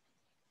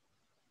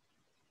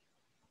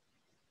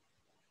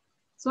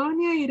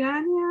 Sonia,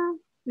 Irania,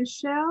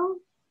 Michelle,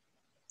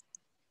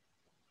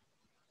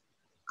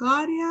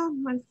 Claudia,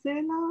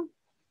 Marcela,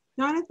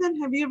 Jonathan,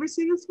 have you ever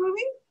seen this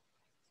movie?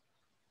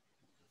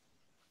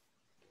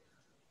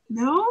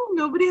 No,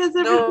 nobody has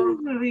ever No. seen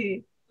this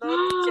movie.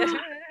 No, teacher.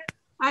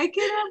 I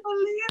cannot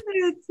believe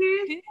it.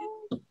 Seriously?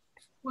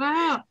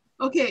 Wow.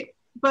 Okay,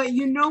 but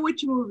you know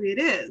which movie it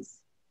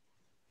is.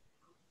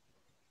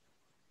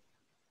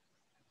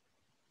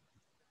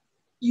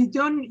 You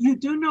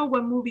do know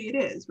what movie it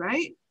is,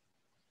 right?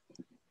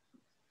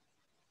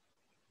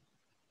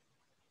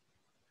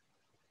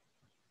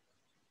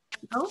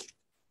 No?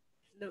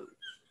 No.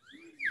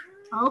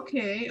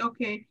 Okay,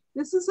 okay.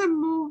 This is a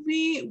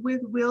movie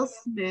with Will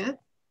Smith.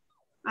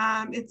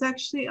 It's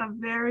actually a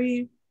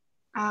very,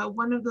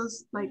 one of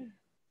those like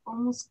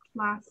almost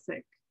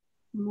classic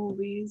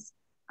movies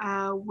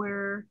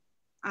where,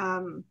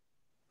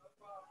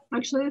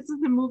 actually this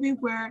is a movie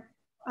where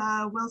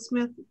Will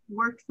Smith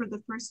worked for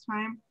the first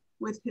time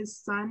with his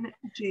son,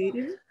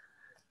 Jaden,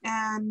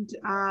 and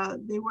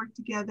they worked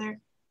together.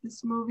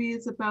 This movie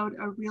is about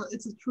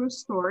it's a true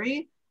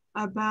story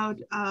about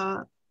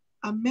a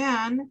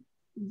man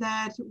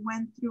that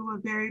went through a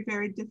very,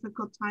 very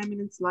difficult time in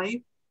his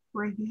life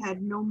where he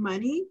had no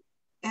money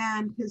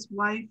and his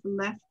wife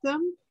left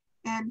him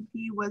and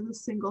he was a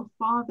single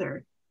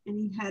father and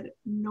he had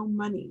no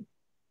money.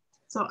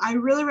 So I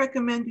really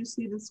recommend you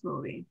see this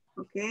movie.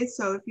 Okay,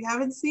 so if you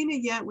haven't seen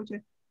it yet, which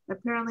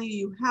apparently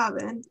you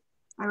haven't,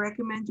 I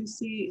recommend you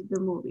see the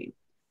movie.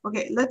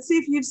 Okay, let's see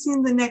if you've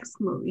seen the next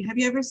movie. Have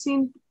you ever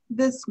seen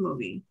this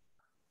movie?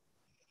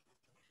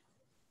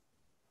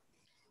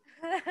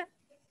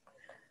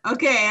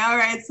 Okay, all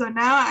right. So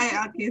now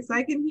so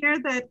I can hear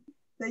that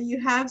you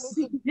have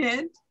seen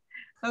it.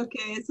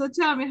 Okay, so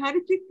tell me, how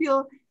did you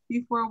feel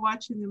before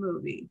watching the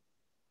movie?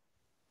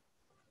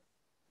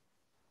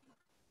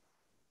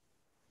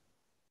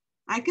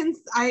 I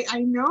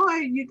know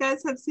you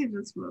guys have seen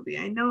this movie.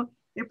 I know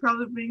it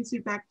probably brings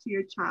you back to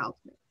your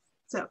childhood.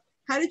 So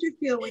how did you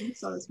feel when you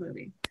saw this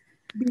movie?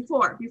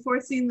 Before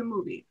seeing the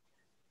movie.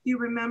 Do you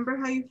remember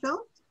how you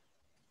felt?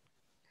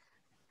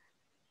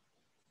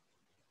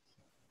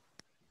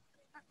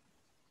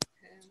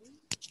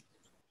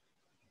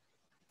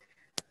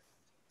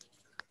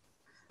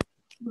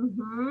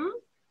 Mm-hmm.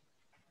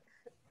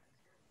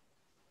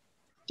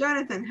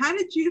 Jonathan, how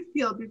did you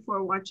feel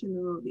before watching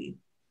the movie?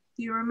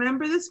 Do you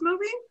remember this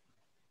movie?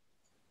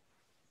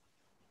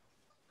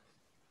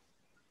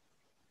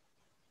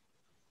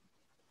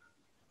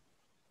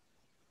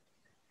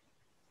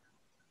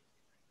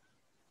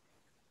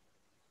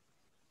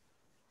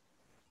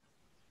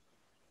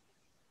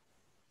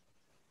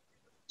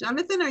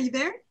 Jonathan, are you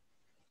there?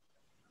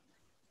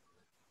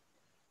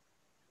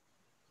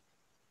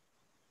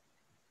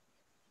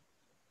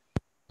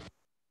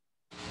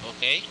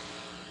 Okay.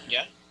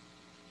 Yeah.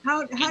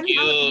 How Can do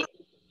you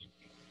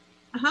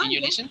yeah.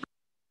 listen?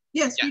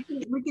 Yes, Yeah.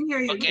 we can hear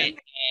you. Okay.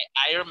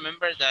 I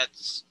remember that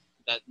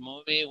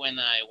movie when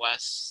I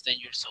was 10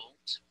 years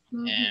old.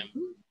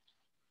 Mm-hmm.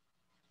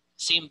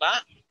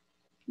 Simba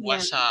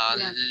was a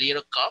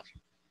little cub.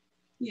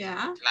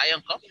 Yeah.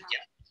 Lion cub.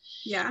 Yeah.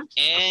 Yeah.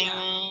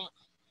 And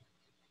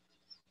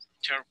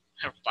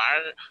her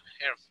father,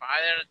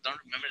 don't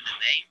remember the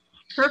name.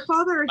 Her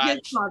father or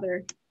his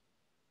father?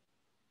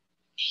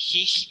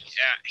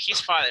 His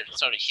father,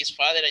 sorry, his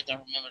father, I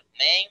don't remember the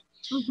name.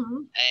 Mm-hmm.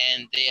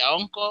 And the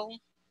uncle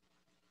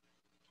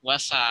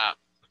was a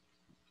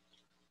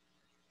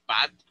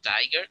bad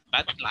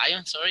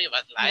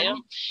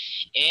lion.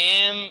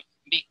 And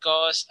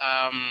because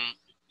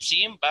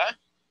Simba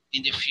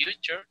in the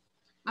future,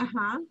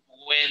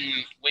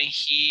 when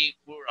he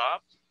grew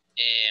up,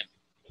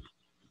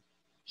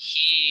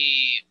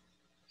 he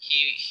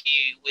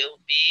will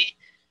be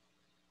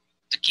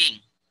the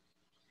king.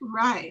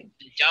 Right.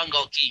 The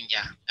jungle king,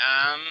 yeah.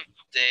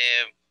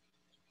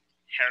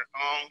 Her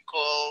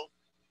uncle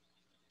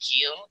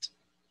killed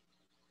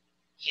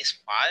his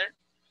father.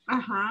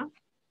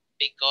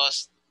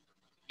 Because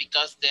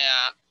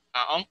the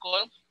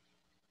uncle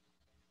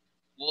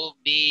will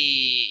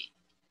be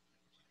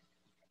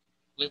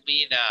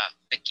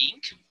the king.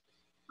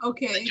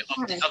 Okay.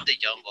 Of the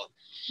jungle.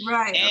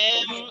 Right.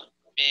 And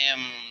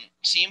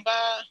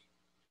Simba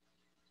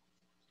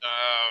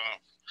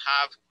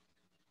have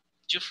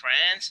two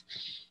friends,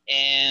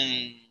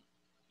 and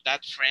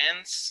that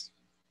friends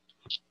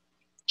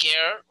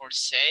care or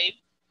save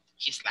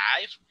his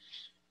life.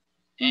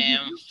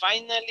 And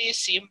finally,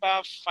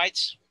 Simba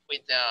fights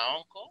with the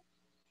uncle.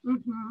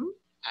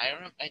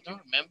 I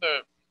don't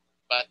remember,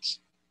 but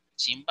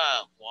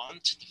Simba won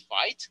the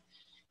fight,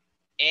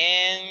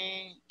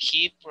 and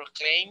he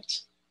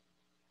proclaimed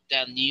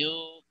the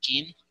new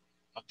king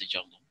of the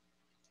jungle.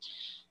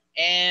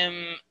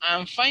 And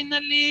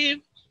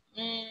finally,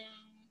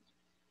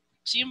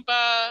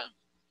 Simba,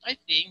 I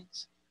think,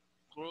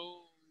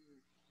 grew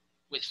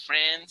with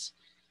friends,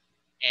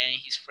 and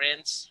his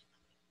friends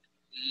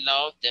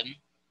loved them.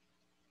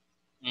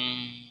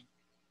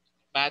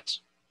 But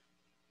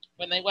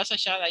when I was a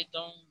child, I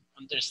don't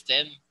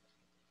understand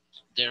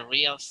the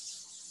real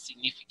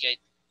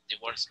significance the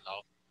word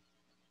love.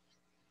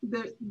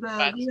 The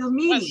But real was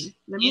meaning.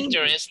 The meaning.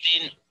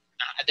 interesting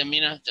the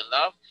meaning of the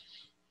love,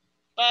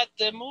 but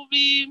the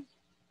movie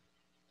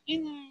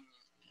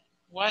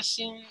was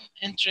in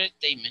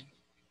entertainment.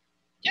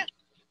 Yeah.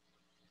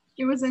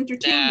 It was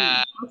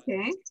entertaining.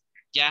 Okay.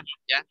 Yeah.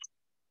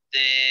 The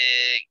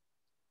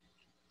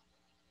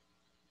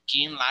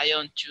King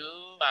Lion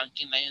 2 and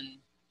King Lion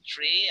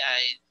 3,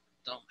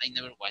 I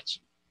never watched.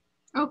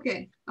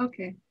 Okay.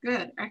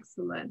 Good.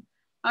 Excellent.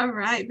 All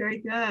right. Very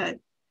good.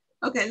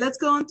 Okay, let's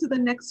go on to the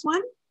next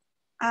one.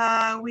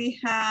 We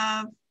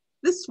have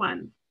this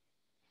one.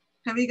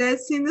 Have you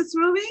guys seen this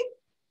movie?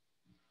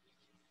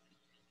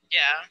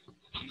 Yeah,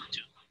 me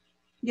too.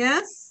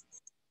 Yes?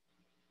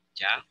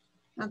 Yeah.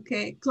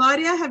 Okay.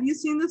 Claudia, have you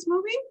seen this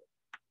movie?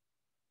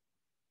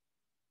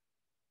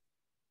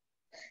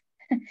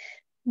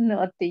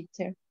 No,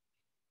 teacher.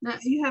 No,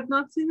 you have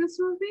not seen this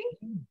movie?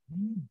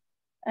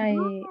 I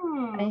okay.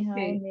 have never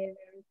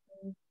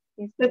seen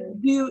this But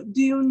movie.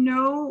 do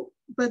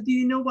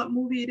you know what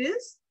movie it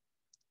is?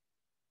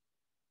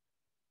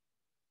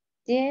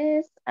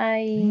 Yes,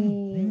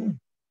 I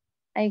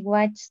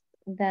watched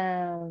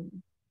the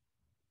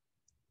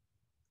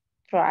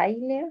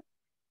trailer.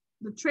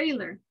 The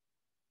trailer.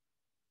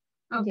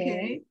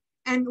 Okay. Yes.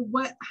 And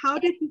how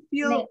did you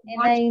feel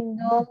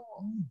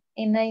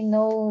And I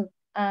know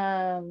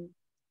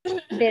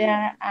there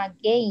are a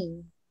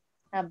game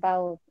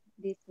about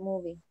this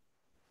movie.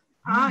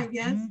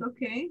 Yes,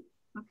 okay.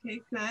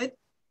 Okay, good.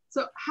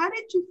 So how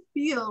did you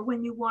feel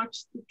when you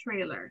watched the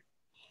trailer?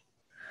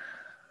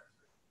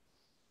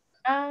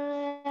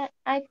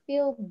 I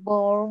feel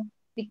bored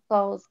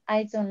because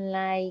I don't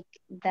like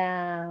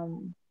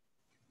the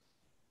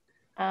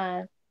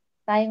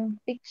science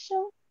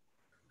fiction.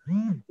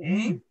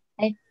 Okay.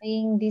 I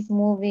think this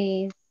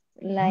movie is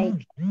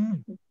like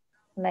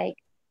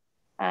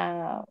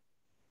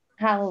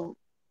how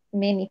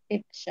many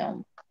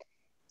fiction,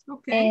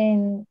 Okay.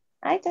 and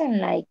I don't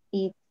like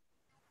it.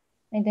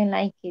 I don't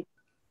like it.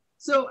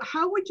 So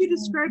how would you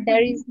describe the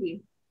There is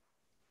movie?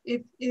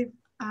 If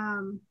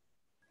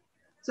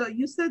so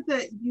you said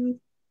that you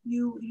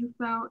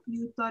thought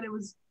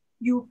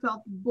you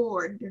felt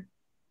bored.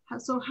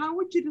 So how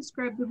would you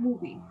describe the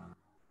movie?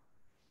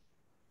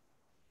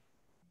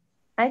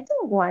 I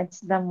don't watch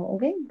the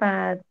movie,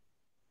 but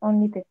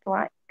only the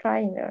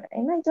trailer,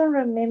 and I don't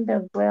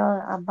remember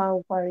well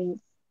about what is.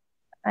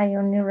 I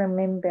only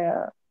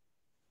remember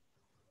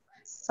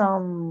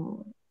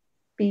some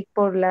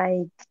people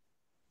like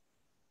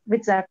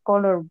with a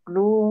color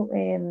blue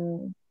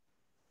and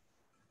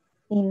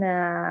in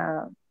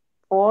a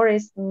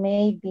forest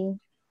maybe.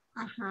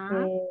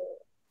 Uh-huh.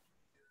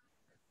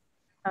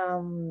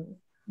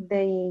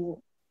 They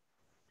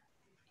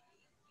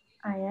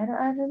I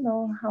don't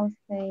know how to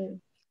say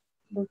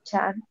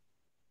luchar.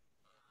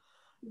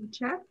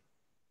 Check.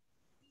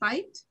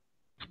 Fight.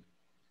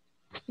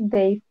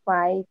 They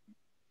fight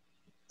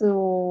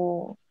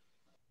to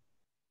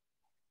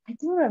I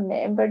don't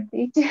remember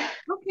teacher.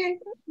 Okay.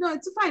 No,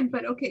 it's fine,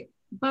 but okay.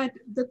 But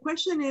the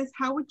question is,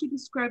 how would you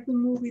describe the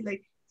movie?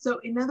 Like, so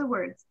in other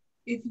words,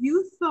 if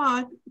you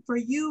thought for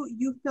you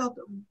felt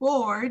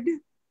bored,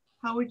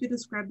 how would you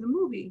describe the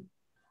movie?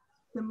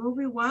 The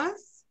movie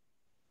was?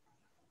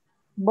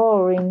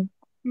 Boring.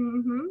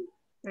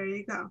 There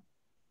you go.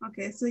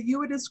 Okay, so you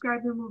would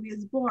describe the movie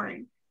as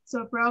boring.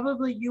 So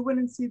probably you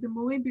wouldn't see the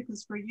movie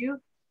because for you,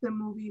 the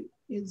movie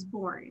is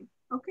boring.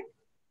 Okay,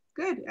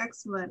 good,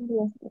 excellent.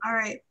 Yes. All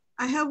right,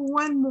 I have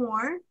one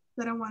more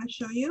that I want to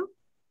show you.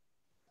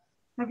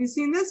 Have you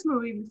seen this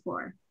movie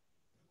before?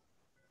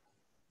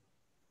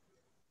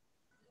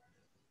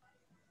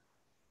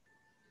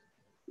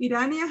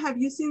 Irania, have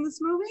you seen this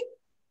movie?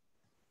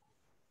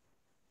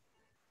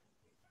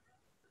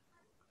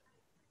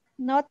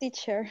 No,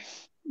 teacher.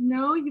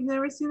 No, you've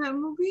never seen that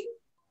movie?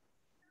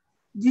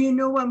 Do you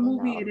know what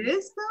movie No. it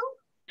is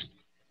though?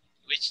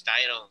 Which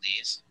title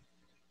is?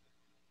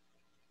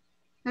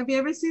 Have you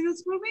ever seen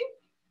this movie?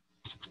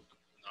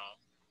 No.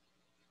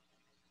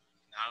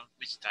 No,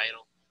 which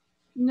title?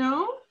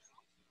 No?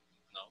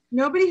 No.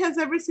 Nobody has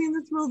ever seen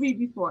this movie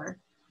before.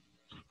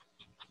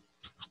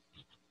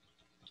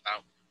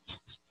 No.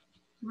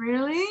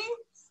 Really?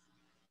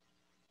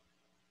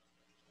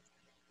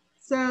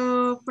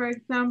 So, for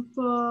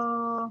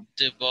example,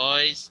 The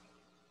boys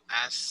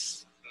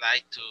as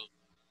like to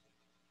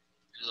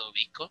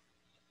Ludovico.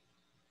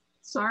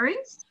 sorry?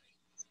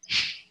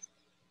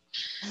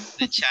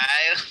 The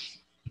child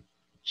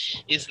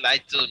is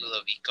like to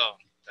Ludovico,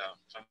 the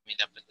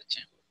Familia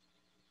Peluche.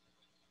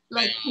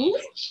 Like When who?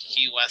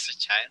 he was a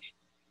child.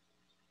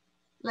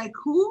 Like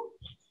who?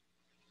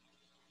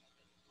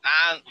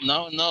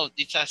 No,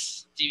 it's a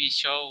TV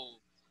show,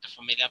 the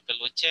Familia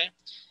Peluche,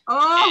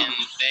 Oh, and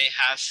they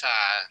has a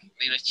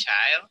little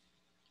child.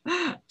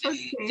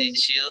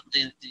 okay.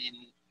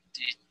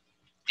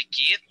 The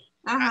kid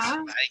has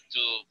Uh-huh. like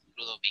to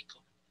Ludovico.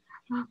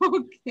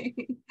 Okay.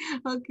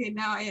 Okay,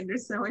 now I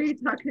understand what you're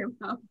talking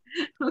about.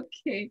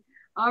 Okay.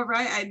 All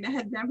right. I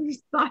had never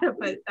thought of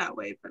it that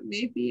way, but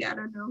maybe, I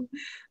don't know.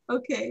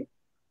 Okay.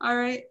 All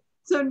right.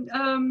 So,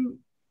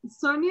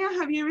 Sonia,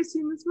 have you ever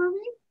seen this movie?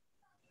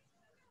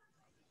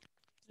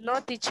 No,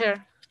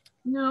 teacher.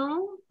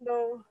 No?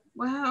 No.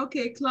 Wow,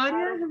 okay.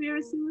 Claudia, have you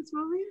ever seen this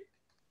movie?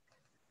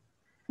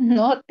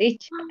 No,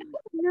 teacher.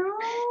 No?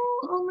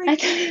 Oh my I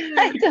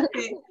goodness. don't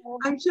Okay.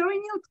 I'm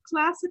showing you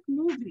classic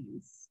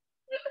movies.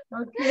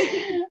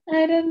 Okay.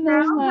 I don't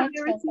know Now, have much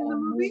you ever seen the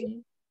about movie?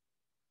 movies.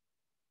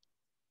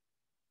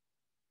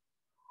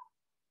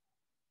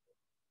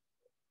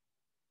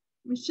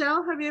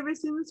 Michelle, have you ever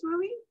seen this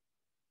movie?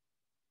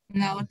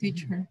 No,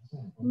 teacher.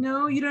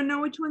 No, you don't know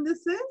which one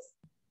this is?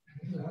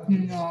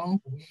 No.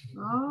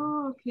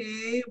 Oh,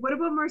 okay. What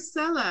about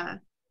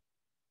Marcella?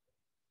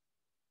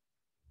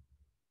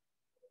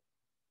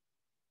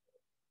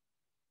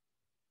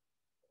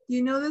 Do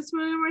you know this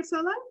movie,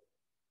 Marcella?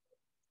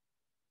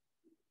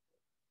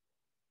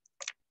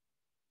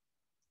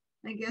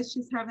 I guess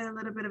she's having a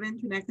little bit of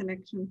internet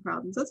connection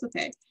problems. That's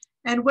okay.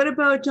 And what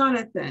about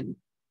Jonathan?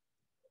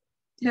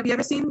 Have you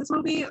ever seen this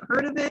movie,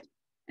 heard of it,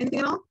 anything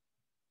at all?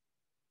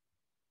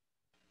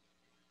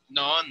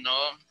 No,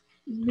 no.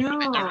 No.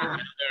 I don't remember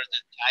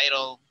the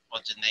title or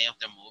the name of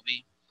the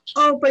movie.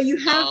 Oh, but you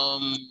have.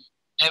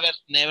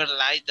 Never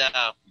liked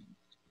the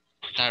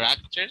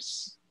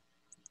characters.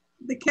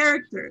 The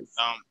characters.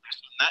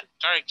 Not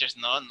characters.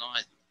 No.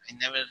 I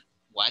never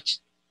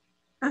watched.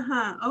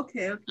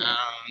 Okay.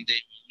 The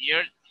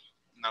year.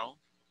 No.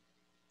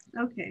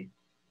 Okay.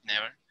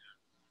 Never.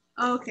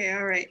 Okay.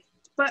 All right.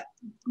 But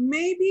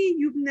maybe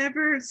you've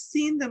never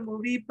seen the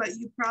movie, but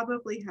you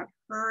probably have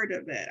heard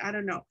of it. I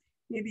don't know.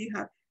 Maybe you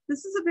have.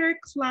 This is a very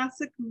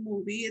classic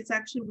movie. It's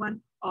actually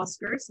won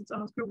Oscars. It's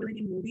an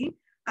Oscar-winning movie.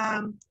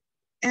 And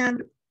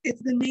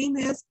the name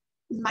is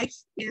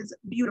Life is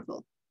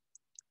Beautiful.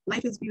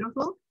 Life is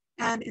Beautiful.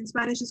 And in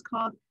Spanish, it's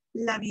called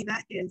La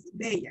Vida es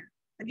Bella.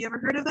 Have you ever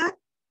heard of that?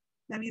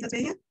 La Vida es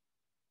Bella?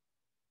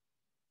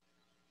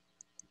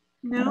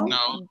 No?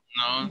 No.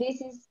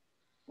 This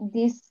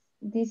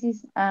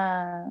is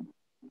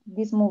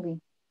this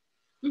movie.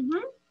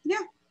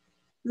 Yeah.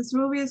 This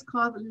movie is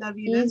called La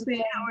Vida es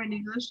Bella, or in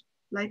English,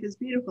 Life is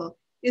Beautiful.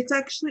 It's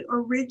actually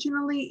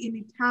originally in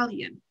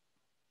Italian.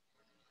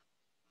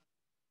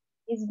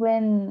 It's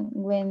when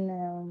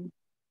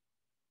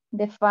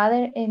the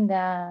father and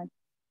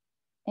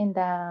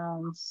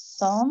the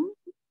son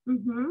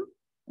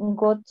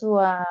go to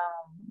I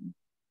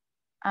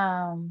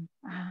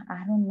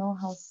don't know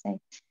how to say.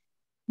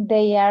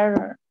 They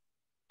are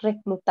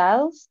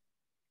reclutados.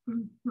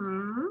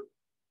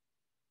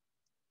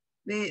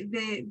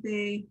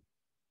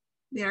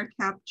 They are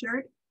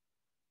captured.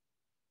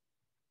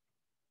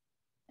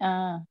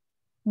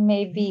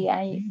 Maybe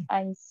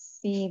I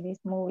see this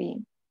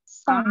movie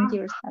some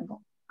years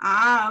ago.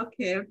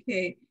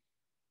 Okay.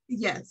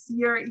 Yes,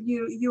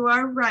 you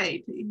are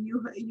right.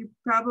 You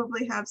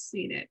probably have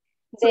seen it.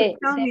 So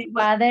tell me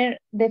what.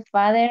 The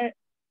father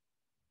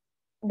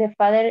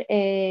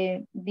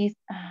this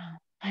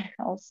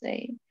how to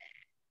say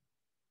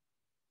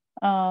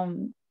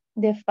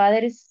the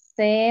father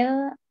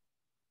said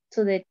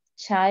to the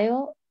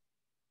child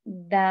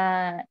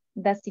that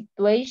the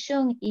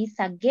situation is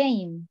a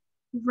game.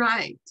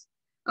 Right.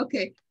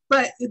 Okay,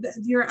 but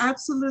you're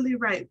absolutely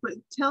right. But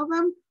tell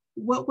them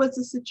what was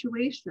the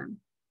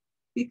situation,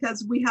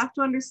 because we have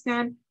to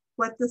understand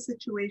what the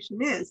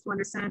situation is to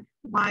understand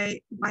why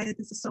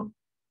this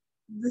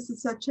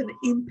is such an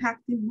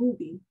impacting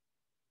movie.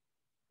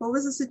 What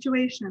was the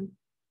situation?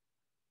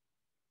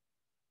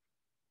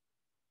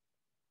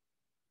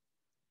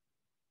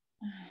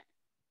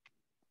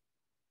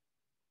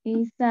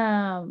 It's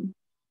I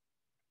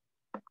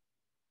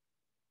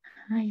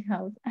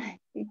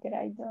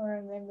don't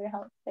remember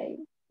how to say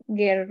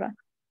guerra.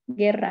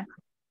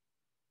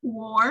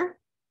 War.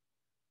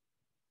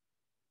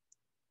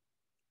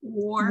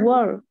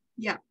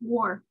 Yeah,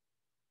 war.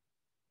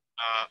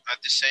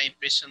 At the same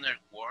prisoner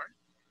war?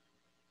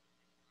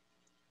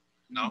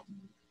 No.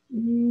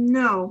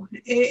 No.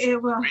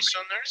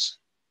 Prisoners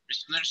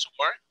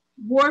war?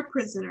 War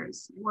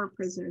prisoners,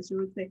 you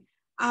would say.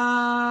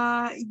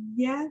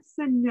 Yes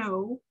and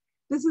no.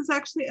 This is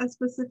actually a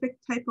specific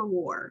type of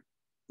war.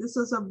 This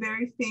was a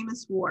very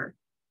famous war.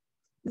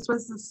 This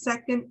was the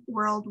Second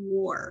World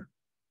War.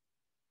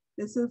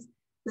 This is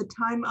the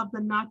time of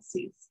the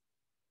Nazis.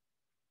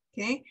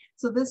 Okay,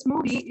 so this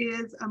movie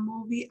is a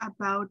movie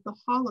about the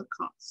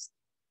Holocaust.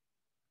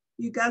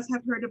 You guys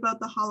have heard about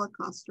the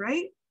Holocaust,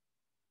 right?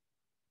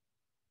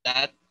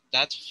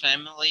 That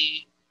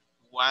family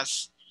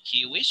was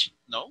Jewish,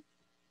 no?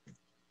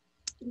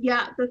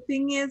 Yeah, the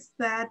thing is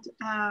that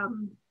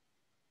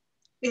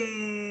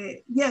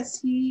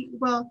yes,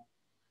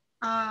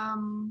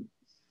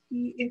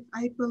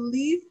 I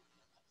believe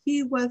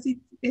he was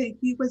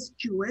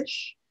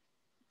Jewish,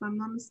 if I'm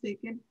not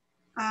mistaken.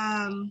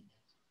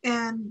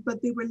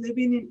 But they were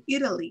living in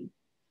Italy,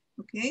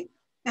 okay?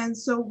 And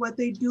so what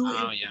they do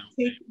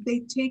is they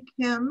take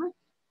him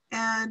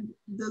and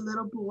the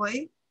little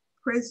boy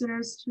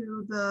prisoners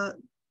to the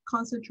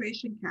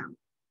concentration camp.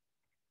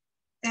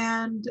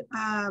 And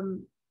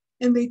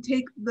they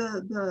take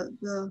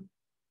the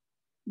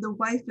the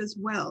wife as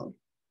well.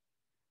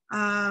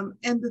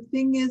 And the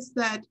thing is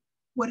that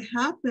what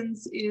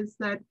happens is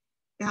that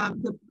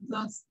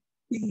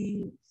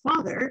the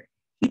father,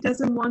 he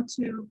doesn't want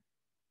to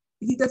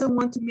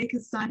make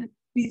his son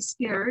be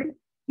scared.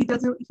 He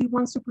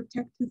wants to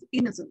protect his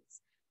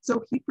innocence.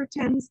 So he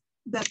pretends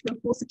that the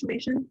whole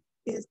situation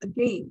is a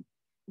game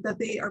that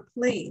they are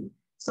playing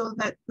so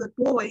that the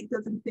boy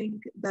doesn't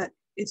think that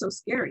it's so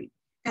scary.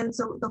 And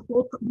so the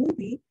whole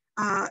movie,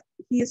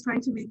 he is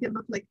trying to make it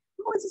look like,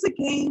 oh, this is a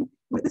game.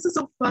 This is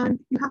so fun.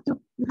 You have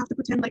to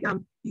pretend like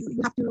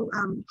you have to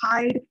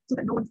hide so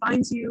that no one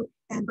finds you.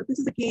 But this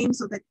is a game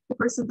so that the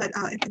person that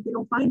if they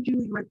don't find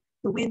you, you are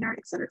the winner,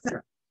 etc.,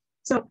 etc.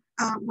 So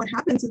what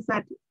happens is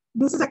that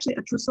this is actually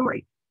a true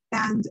story,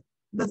 and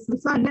the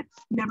son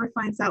never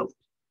finds out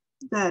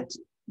that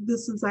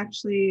this is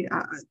actually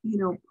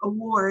a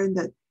war and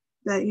that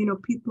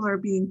people are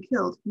being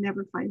killed. He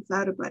never finds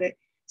out about it.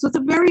 So it's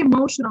a very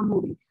emotional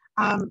movie.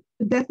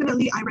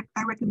 Definitely,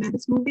 I recommend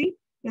this movie.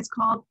 It's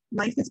called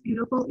Life is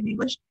Beautiful in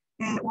English,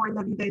 or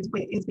La Vida es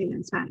Bella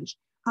in Spanish.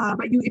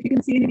 But if you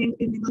can see it in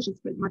English,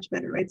 it's much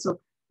better, right? So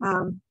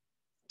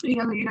you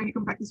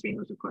can practice your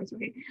English, of course,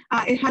 right?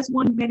 It has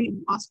won many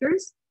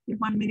Oscars. It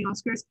won many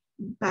Oscars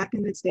back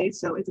in its day,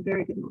 so it's a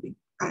very good movie.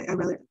 I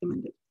really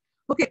recommend it.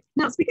 Okay,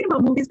 now speaking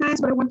about movies, guys,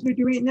 what I want you to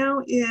do right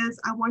now is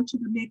I want you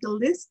to make a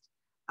list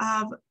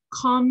of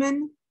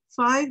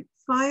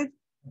five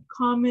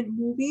common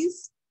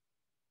movies.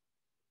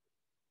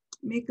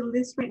 Make a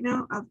list right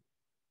now of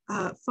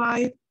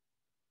 5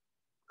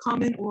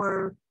 common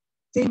or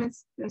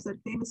famous, there's a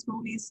famous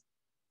movies.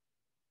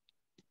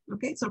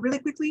 Okay, so really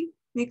quickly,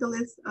 make a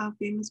list of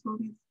famous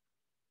movies.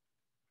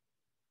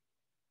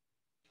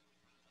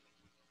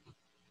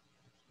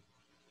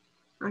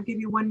 I'll give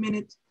you 1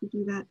 minute to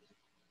do that.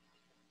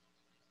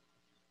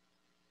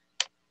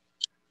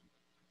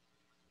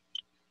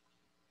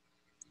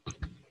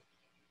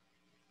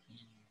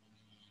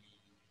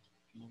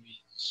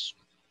 Movies.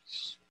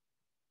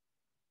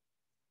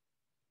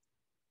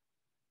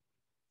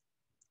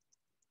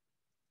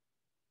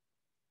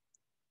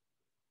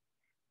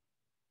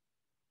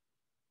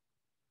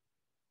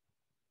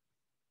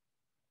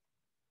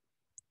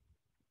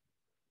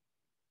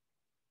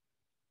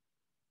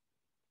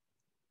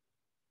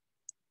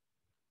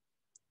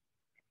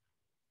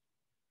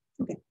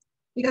 Okay,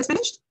 you guys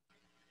finished?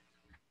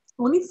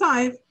 Only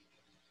 5.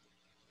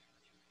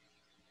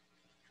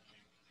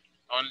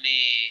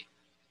 Only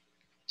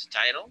the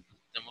title,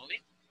 the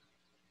movie?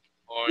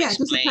 Or Yeah, just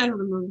the explain? title of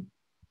the movie.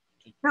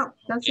 No,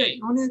 that's Okay. it,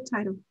 only the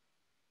title.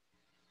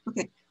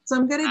 Okay, so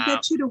I'm gonna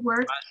get you to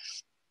work.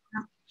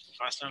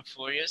 Fast and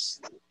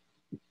Furious?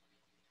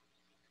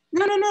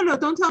 No,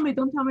 don't tell me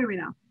right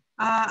now.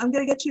 I'm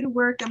gonna get you to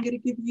work. I'm gonna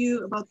give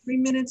you about 3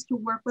 minutes to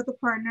work with a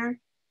partner.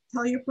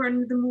 Tell your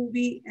partner the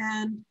movie,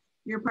 and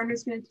your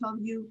partner's gonna tell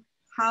you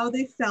how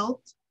they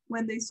felt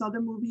when they saw the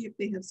movie, if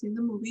they have seen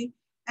the movie,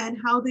 and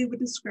how they would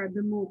describe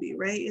the movie,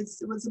 right?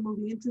 Was the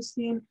movie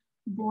interesting,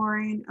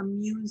 boring,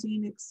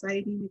 amusing,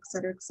 exciting,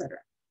 etc., etc.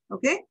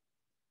 Okay?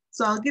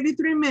 So I'll give you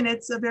 3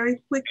 minutes, a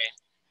very quick.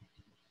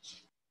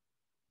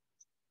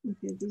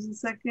 Okay, just a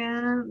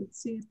second.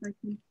 Let's see if I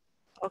can.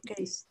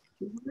 Okay.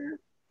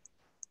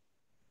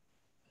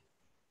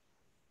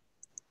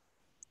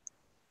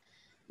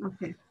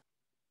 Okay.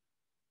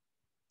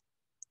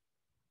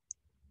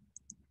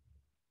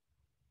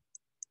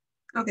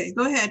 Okay,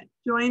 go ahead.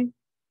 Join.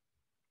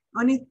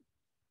 Only.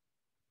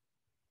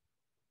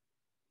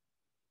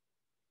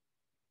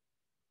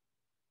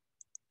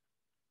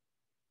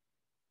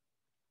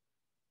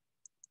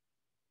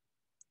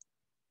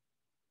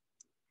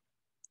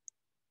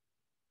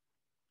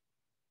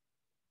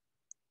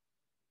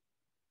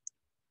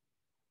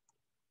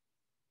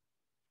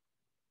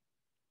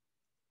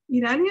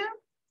 Irania?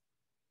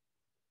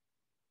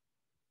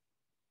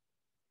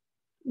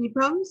 Any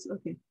problems?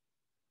 Okay.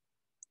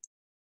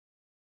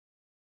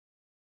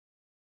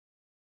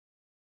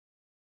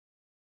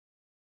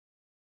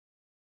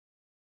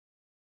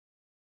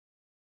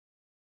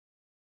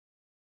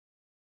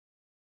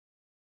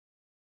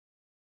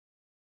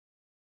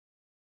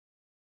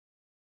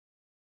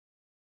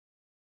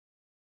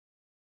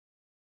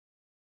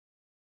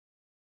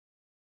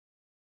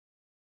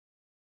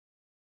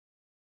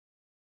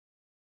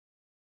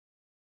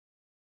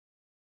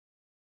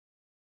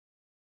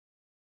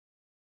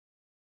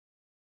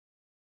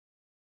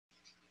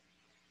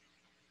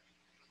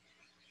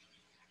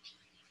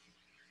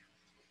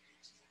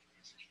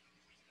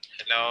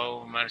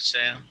 Hello,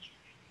 Marcel.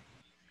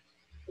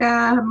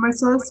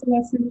 Marcella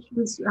Celeste, she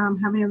was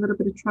having a little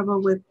bit of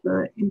trouble with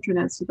the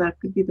internet, so that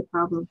could be the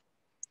problem.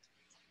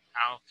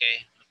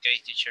 Okay, okay,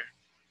 teacher.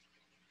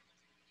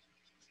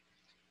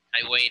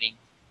 I'm waiting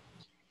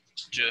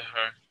to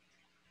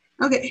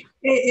her. Okay,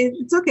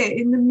 it's okay.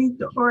 In the meet,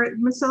 or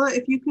Marcella,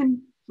 if you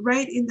can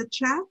write in the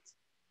chat,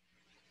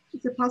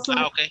 is it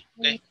possible? Okay,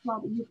 okay.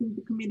 You can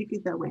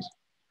communicate that way.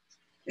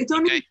 It's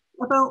only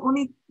about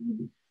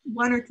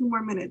 1 or 2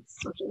 more minutes.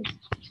 Okay,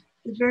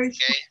 it's very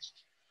short.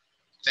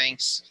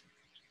 Thanks,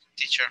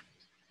 teacher.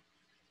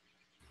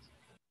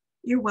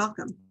 You're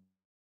welcome.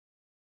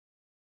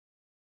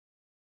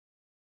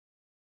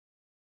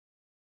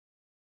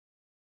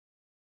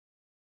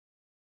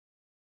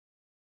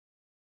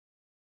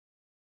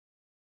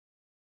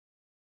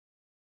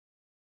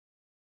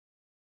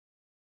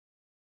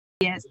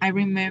 Yes, I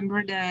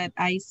remember that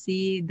I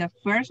see the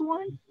first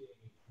one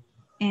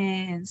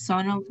and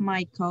some of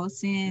my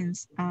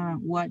cousins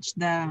watch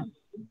the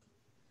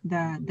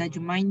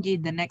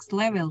Jumanji, the next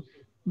level,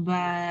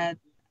 but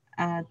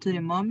to the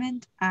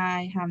moment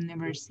I have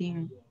never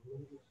seen.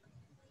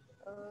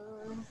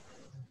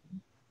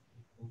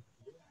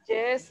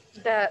 Yes,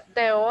 the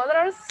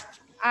others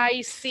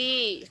I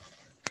see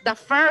the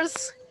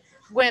first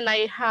when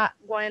I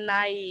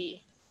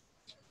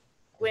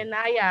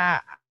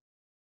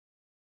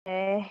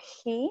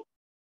He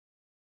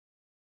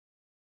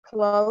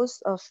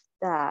close of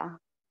the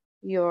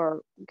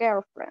your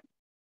girlfriend,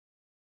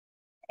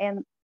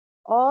 and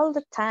all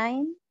the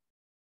time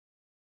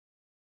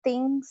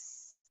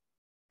things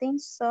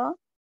so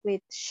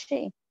with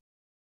she.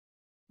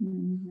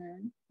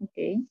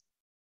 Okay.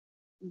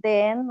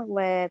 Then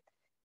with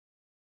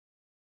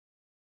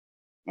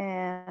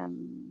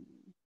um,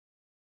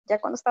 ya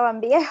cuando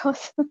estaban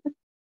viejos,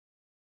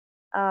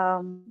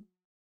 um,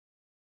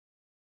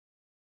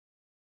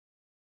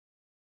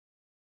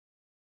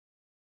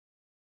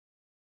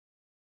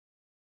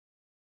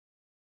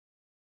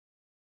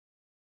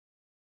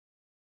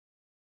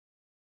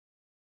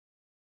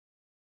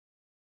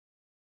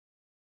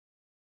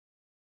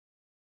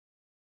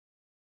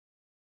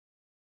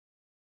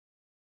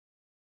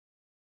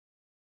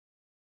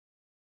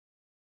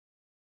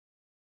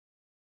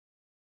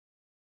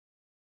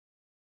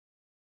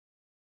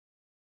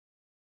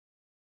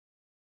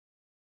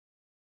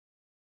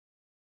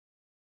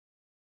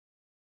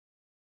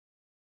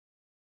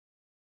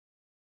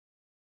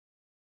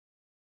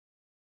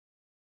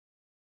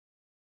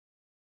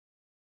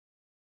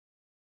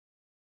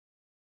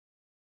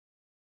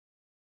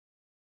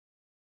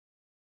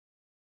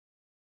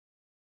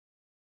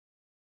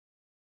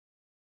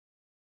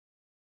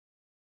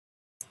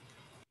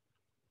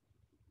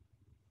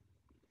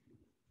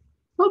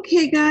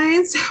 Okay,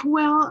 guys.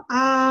 Well,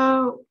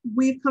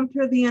 we've come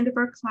to the end of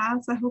our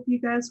class. I hope you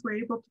guys were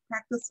able to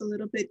practice a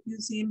little bit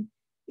using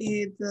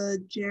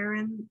the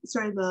gerund,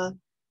 sorry, the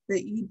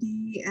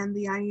ed and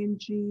the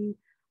ing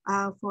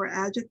for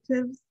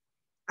adjectives.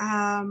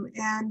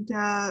 And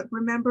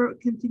remember,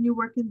 continue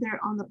working there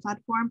on the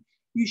platform.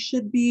 You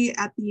should be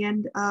at the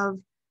end of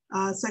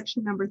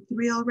section number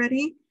 3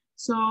 already.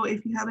 So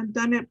if you haven't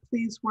done it,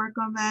 please work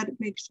on that.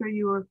 Make sure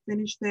you are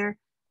finished there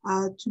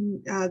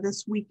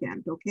this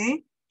weekend,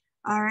 okay?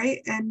 All right,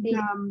 and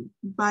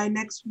by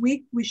next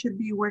week, we should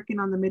be working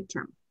on the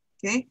midterm,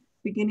 okay?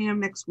 Beginning of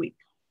next week.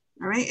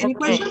 All right, any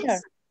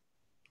questions?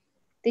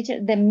 Teacher,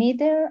 the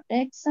midterm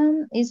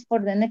exam is for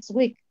the next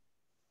week.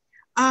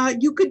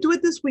 You could do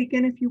it this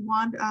weekend if you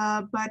want,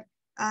 but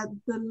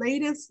the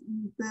latest,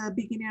 the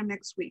beginning of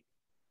next week,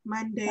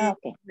 Monday,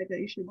 Okay.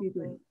 you should be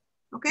doing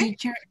it. Okay?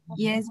 Teacher,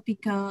 yes,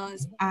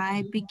 because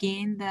I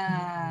begin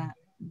the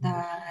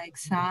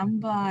exam,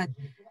 but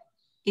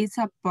it's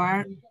a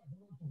part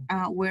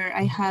where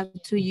I have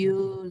to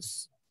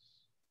use,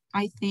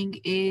 I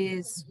think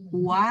is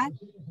what,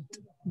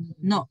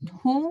 no,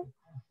 who,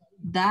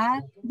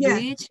 that, Yeah,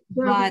 which,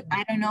 but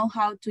I don't know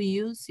how to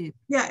use it.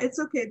 Yeah, it's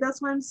okay.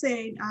 That's what I'm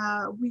saying.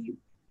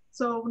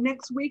 So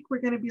next week,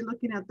 we're going to be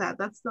looking at that.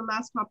 That's the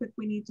last topic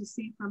we need to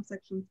see from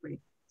section 3.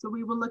 So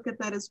we will look at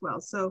that as well.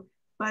 So,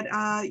 but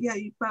yeah,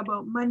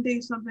 about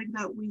Monday, something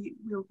that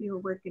we'll be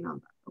working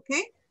on that.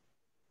 Okay?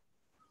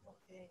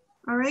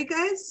 All right,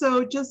 guys.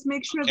 So just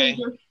make sure that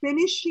you're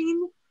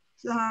finishing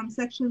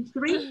section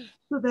 3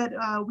 so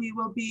that we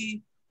will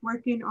be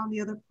working on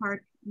the other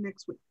part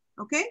next week.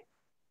 Okay?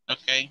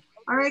 Okay.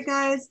 All right,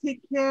 guys.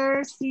 Take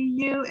care. See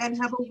you and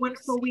have a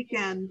wonderful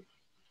weekend.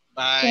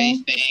 Bye.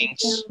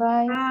 Thanks.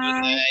 Bye. Good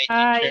night,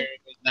 Bye. teacher.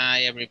 Good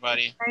night,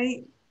 everybody.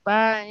 Right.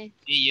 Bye.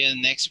 See you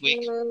next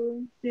week.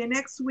 See you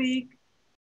next week.